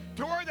life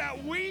to where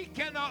that we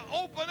cannot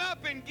open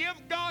up and give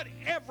God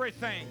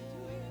everything?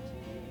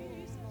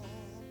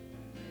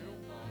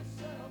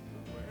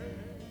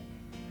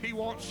 He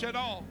wants it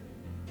all.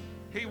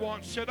 He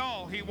wants it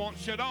all. He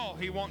wants it all.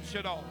 He wants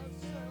it all.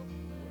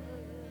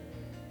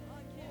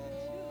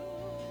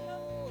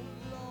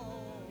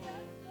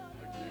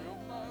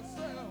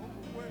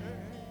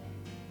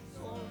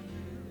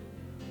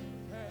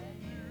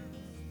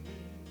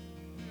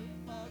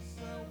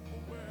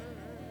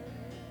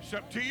 It's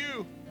up to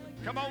you.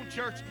 Come on,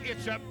 church.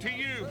 It's up to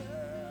you.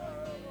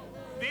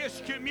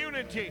 This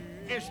community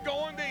is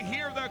going to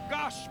hear the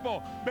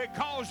gospel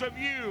because of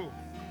you.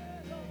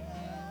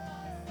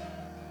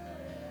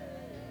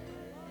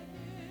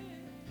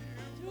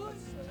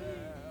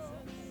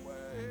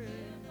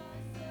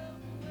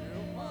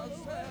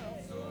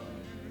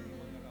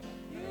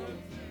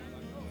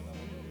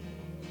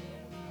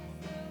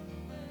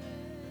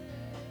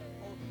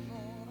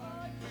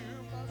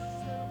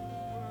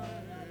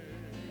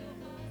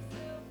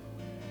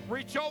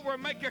 Reach over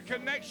and make a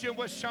connection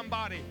with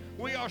somebody.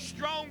 We are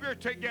stronger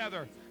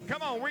together.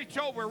 Come on, reach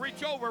over,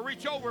 reach over,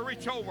 reach over,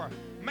 reach over.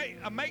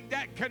 Make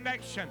that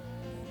connection.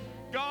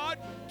 God,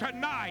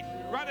 tonight,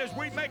 right as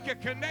we make a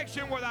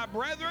connection with our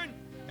brethren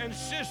and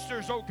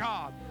sisters, oh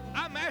God,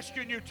 I'm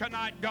asking you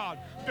tonight, God,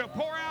 to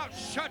pour out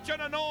such an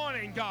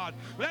anointing, God.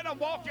 Let them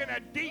walk in a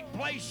deep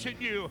place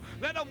in you.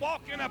 Let them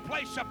walk in a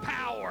place of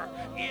power.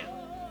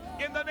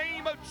 In the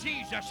name of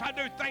Jesus, I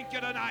do thank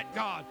you tonight,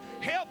 God.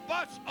 Help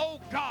us, oh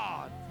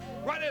God,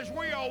 right as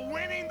we are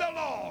winning the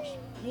lost,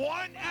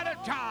 one at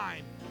a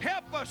time.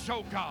 Help us,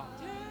 oh God.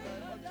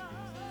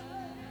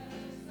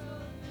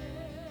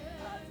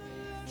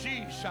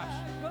 Jesus,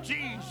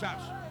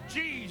 Jesus,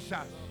 Jesus.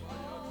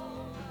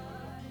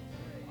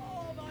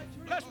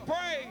 Let's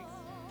pray.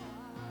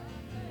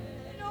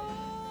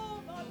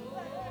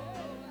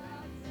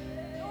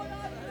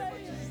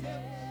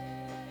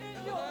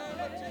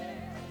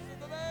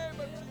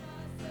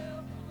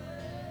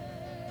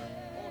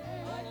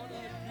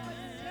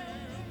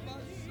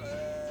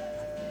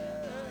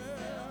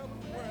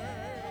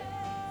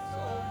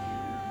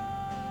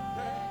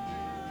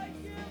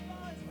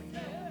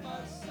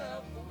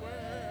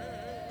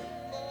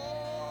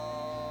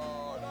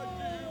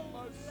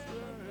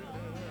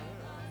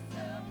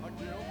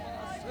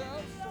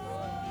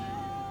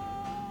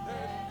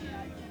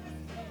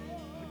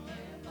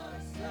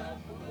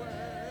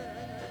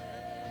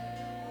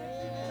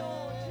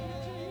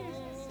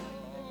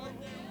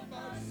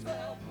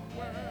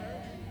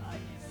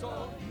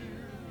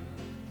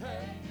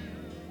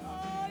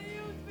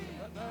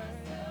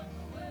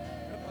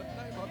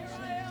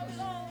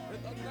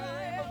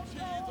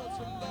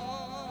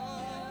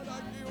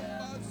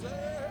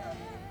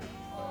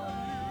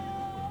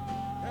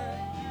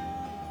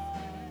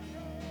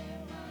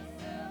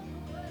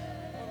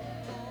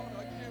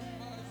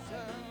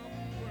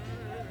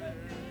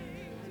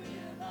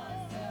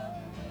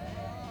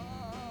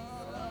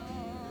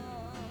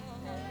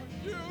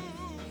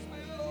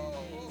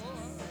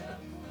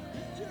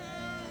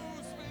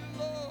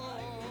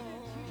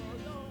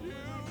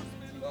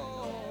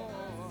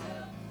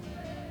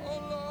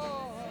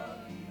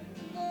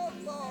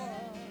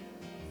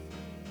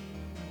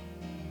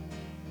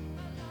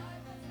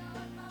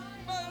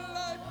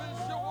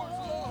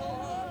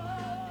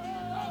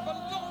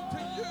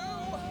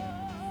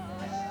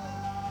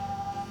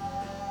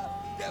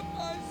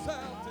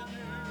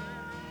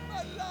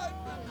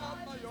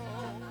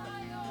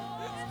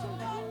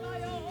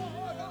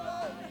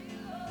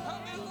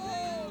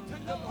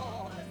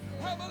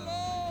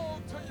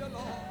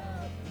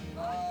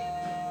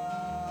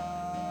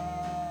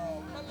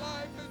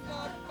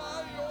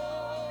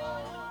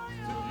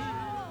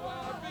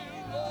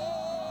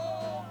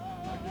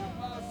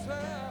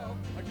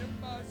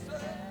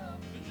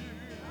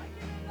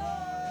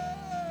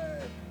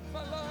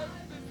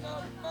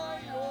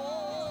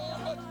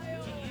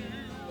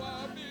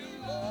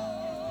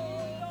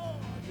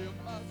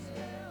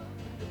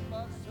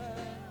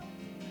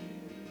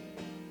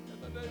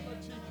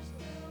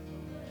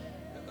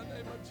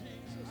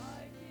 Jesus.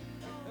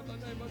 In the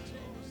name of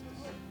Jesus.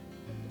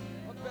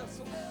 A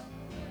vessel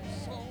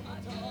sown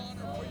unto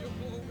honor for your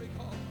glory,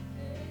 God.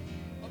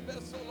 A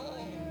vessel,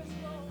 Lord.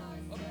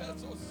 A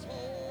vessel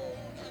sown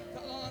unto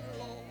honor,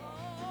 Lord.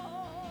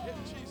 In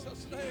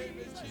Jesus' name,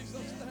 in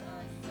Jesus'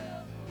 name.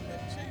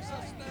 In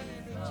Jesus'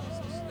 name, in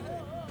Jesus'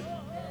 name.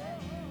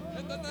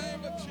 In the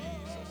name of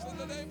Jesus, in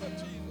the name of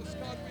Jesus,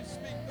 God, we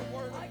speak the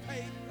word of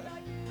faith,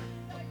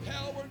 of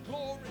power and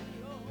glory.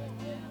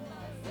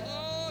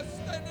 Oh,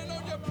 standing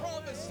on your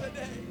promise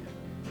today.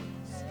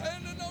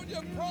 Standing on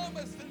your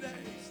promise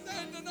today.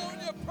 Standing on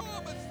your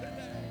promise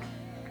today.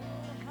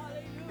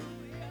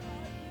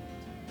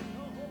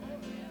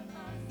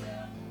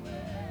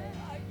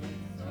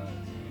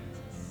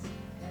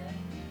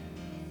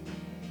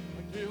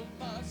 I give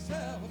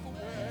myself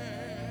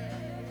away.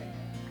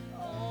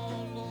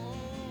 Oh, Lord.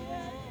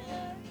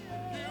 I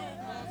give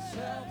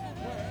myself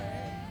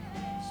away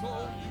so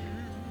you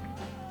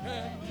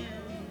can use.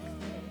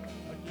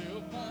 I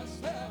give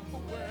myself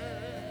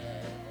away.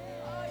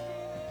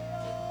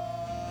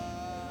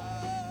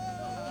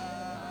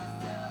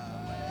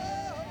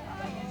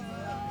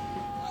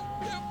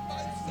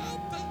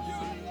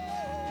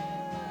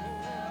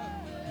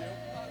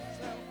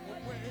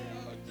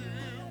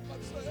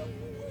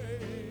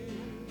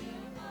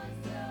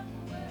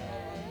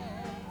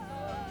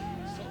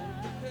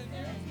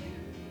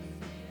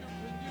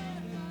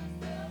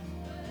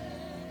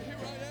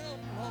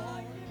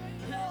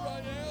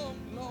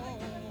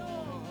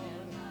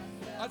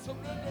 I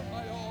surrender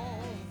my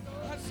all.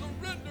 I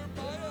surrender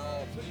my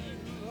all to you,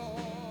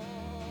 Lord.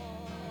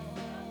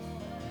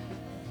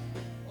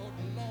 Oh,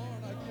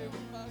 Lord, I give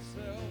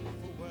myself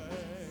away.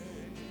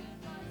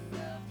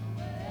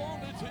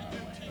 Only to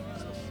you,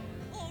 Jesus.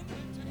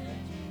 Only to you,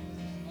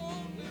 Jesus.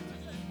 Only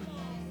to you,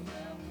 Jesus.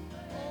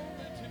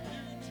 Only to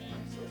you,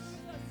 Jesus.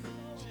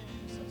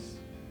 Jesus,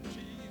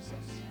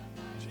 Jesus,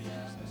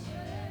 Jesus.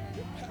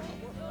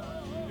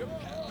 Your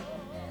power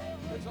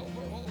is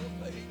over all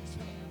things.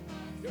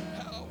 Your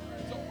power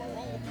is over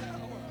all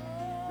power.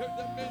 Your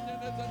dominion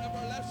is an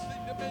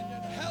everlasting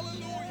dominion.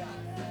 Hallelujah.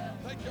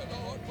 Thank you,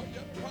 Lord, for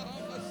your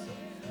promise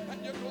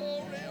and your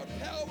glory and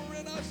power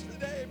in us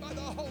today by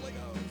the Holy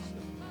Ghost.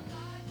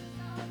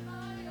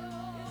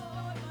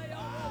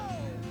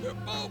 We're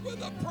bought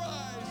with a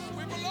price.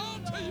 We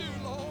belong to you,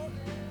 Lord.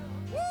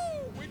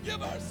 Woo! We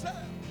give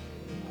ourselves.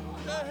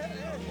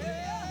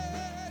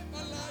 Hey,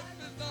 my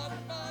life is not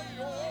my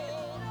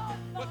own,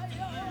 but to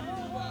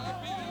you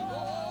I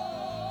belong.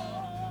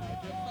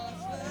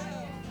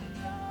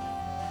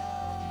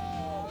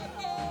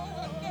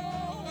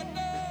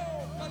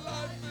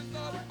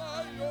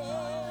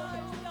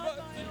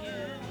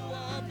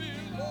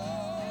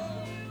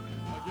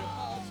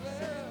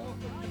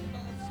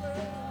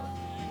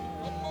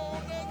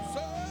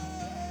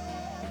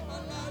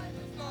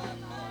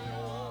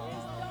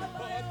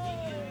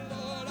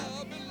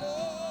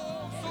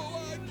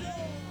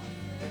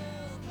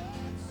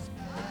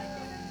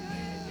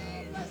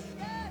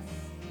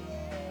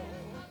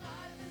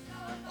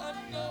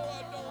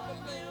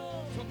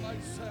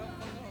 Myself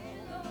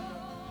alone.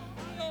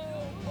 No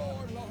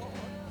more,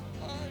 Lord.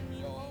 I'm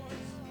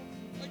yours.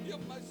 I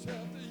give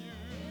myself to you.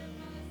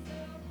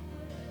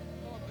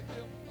 Lord, I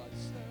give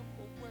myself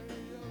away,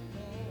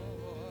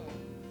 Lord.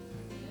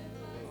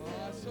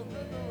 Oh, I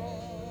surrender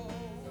all.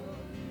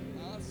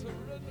 I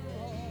surrender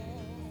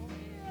all.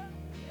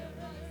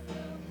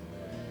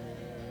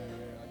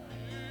 I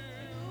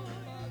give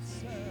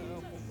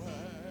myself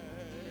away.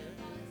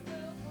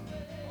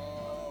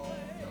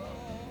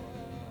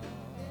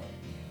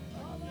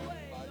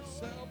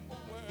 Myself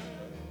away.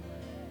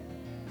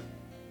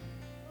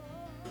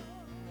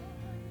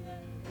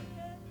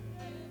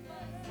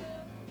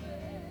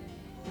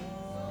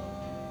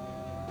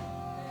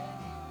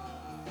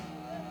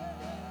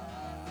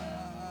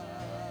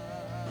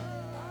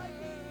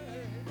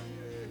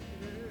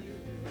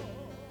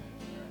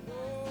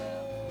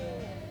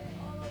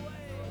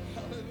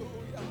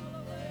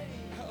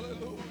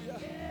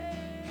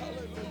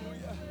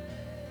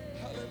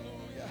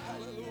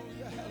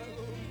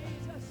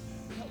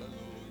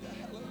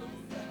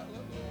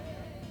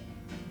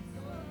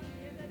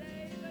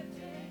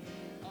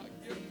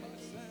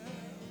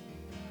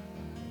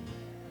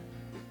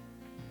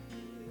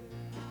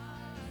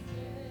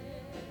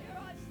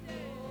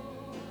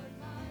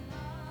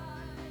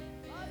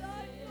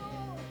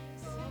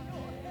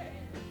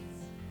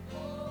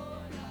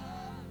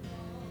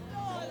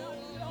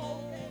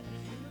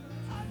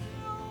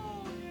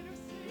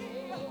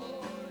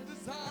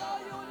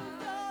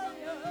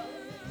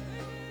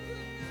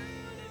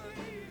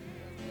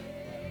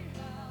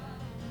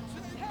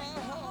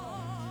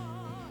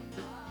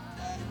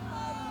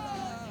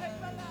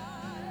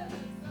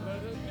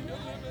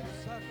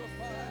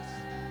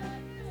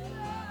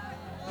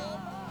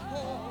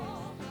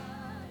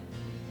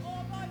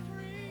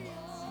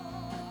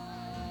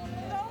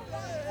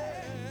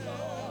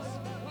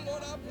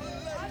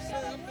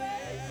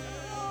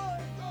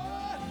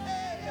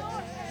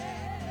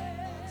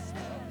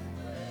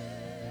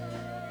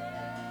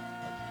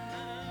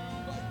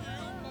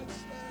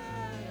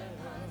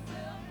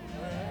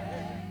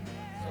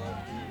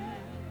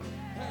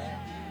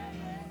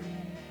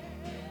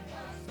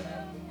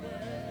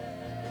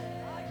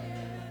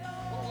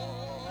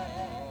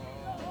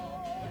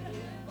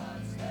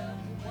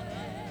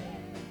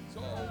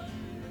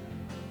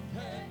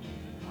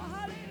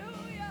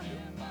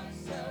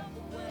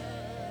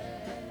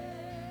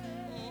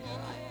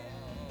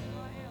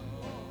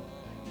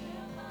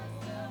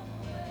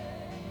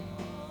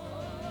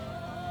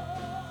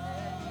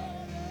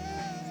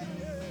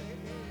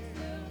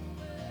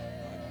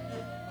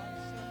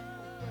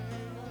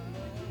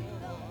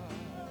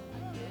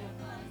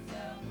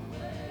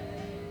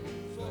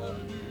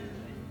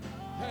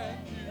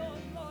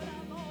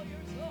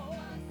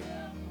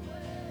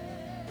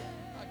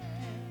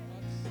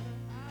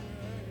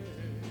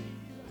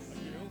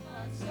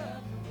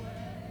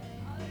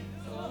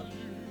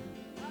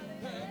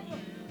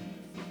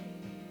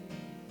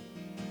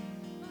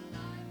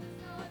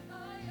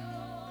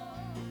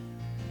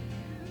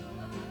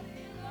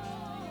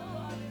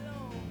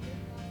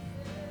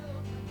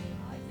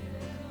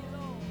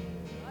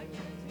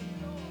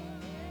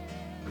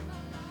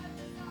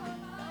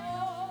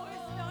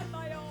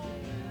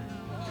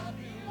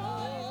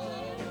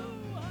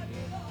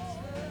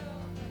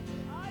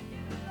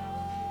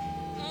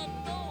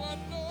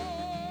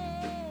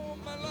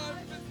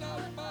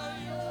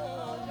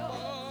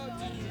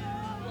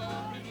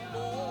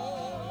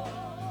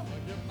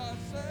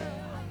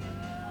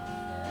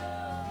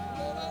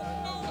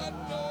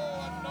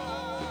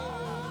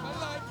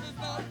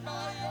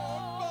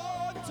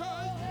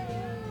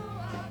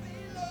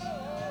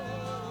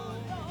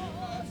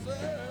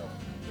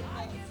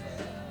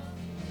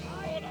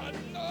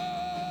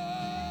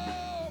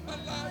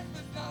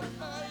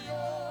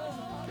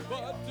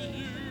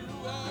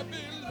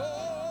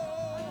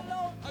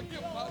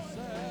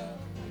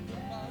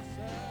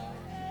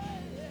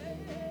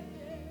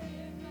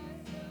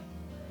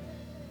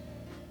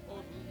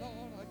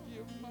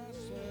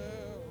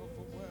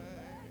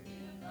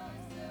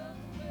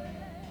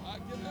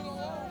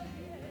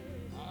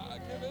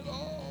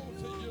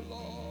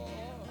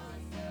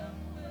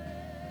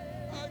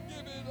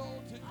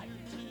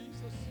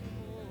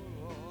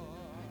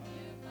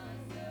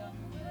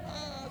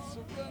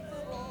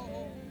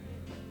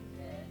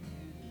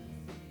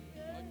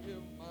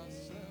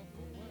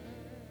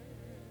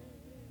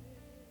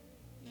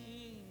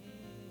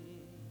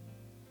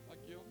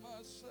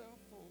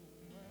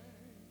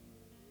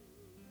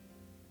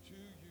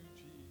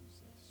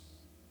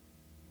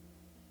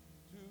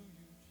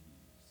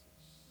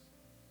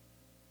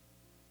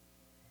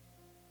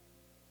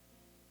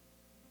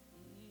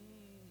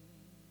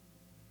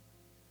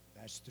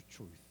 That's the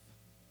truth.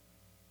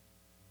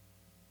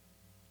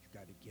 You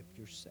got to give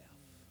yourself.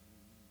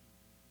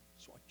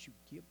 It's what you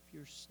give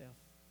yourself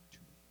to.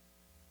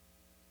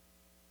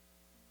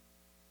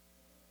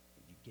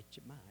 And you get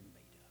your mind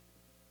made up.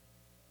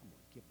 I'm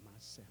going to give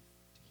myself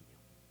to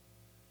him.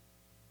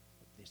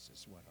 But this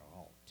is what I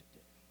ought to do.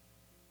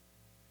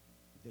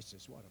 This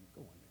is what I'm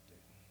going to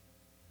do.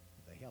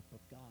 With the help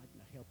of God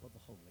and the help of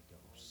the Holy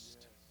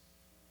Ghost.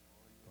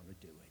 I'm going to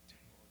do it.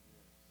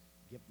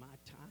 Give my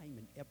time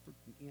and effort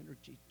and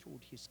energy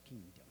toward his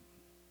kingdom,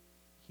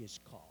 his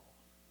call,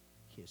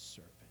 his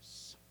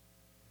service.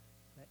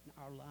 Let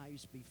our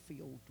lives be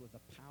filled with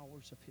the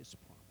powers of his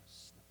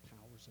promise, the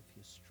powers of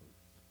his truth.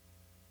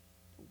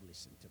 Don't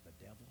listen to the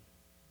devil.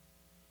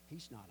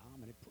 He's not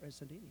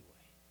omnipresent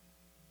anyway.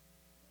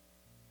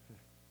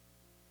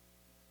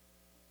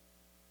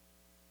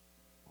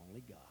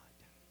 Only God.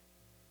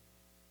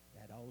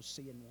 That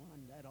all-seeing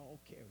one, that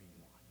all-caring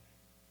one,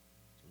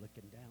 is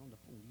looking down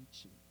upon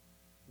each and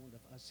one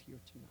of us here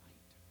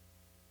tonight.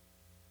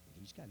 And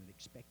he's got an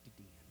expected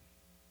end.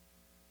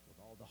 With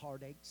all the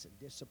heartaches and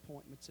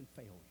disappointments and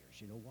failures,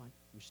 you know what?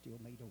 We're still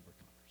made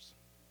overcomers.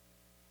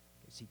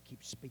 Because he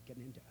keeps speaking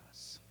into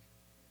us.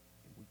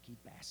 And we keep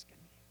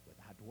asking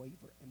without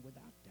waver and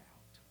without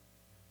doubt.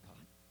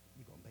 God,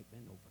 you're going to make me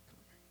an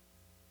overcomer.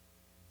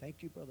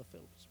 Thank you, Brother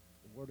Phillips,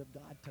 for the word of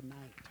God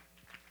tonight.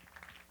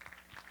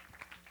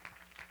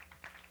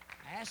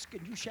 Ask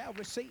and you shall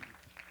receive.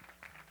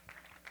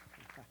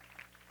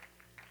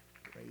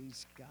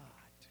 Praise God.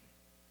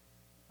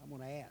 I'm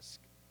going to ask,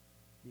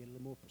 be a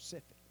little more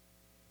specific.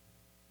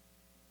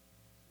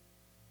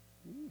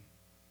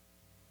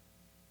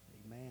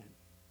 Amen.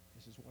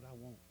 This is what I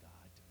want,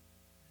 God.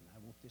 And I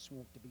want this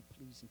want to be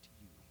pleasing to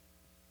you.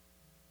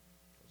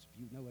 Because if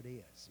you know it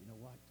is, you know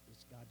what?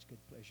 It's God's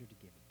good pleasure to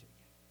give it to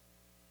you.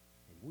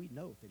 And we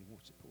know that he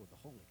wants to pour the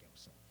Holy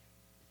Ghost on you.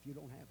 If you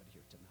don't have it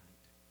here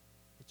tonight,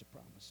 it's a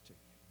promise to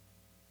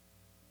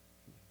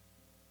you.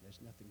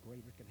 There's nothing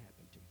greater can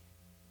happen to you.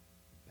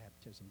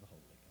 Baptism of the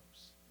Holy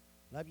Ghost.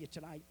 Love you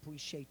tonight.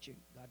 Appreciate you.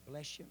 God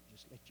bless you.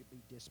 Just let you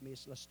be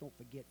dismissed. Let's don't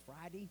forget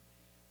Friday.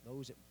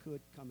 Those that could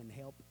come and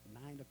help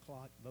at 9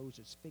 o'clock. Those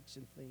that's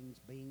fixing things,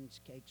 beans,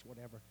 cakes,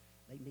 whatever.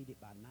 They need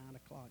it by 9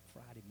 o'clock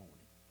Friday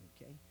morning.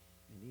 Okay?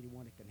 And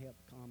anyone that can help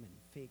come and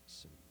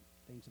fix and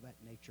things of that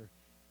nature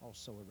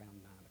also around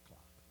 9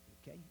 o'clock.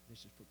 Okay?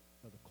 This is for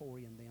Brother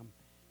Corey and them.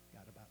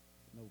 Got about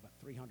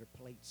 300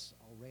 plates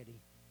already.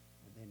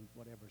 And then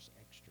whatever's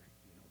extra,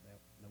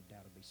 no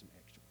doubt there'll be some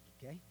extra.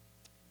 Okay?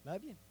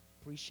 Love you.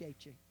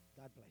 Appreciate you.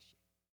 God bless you.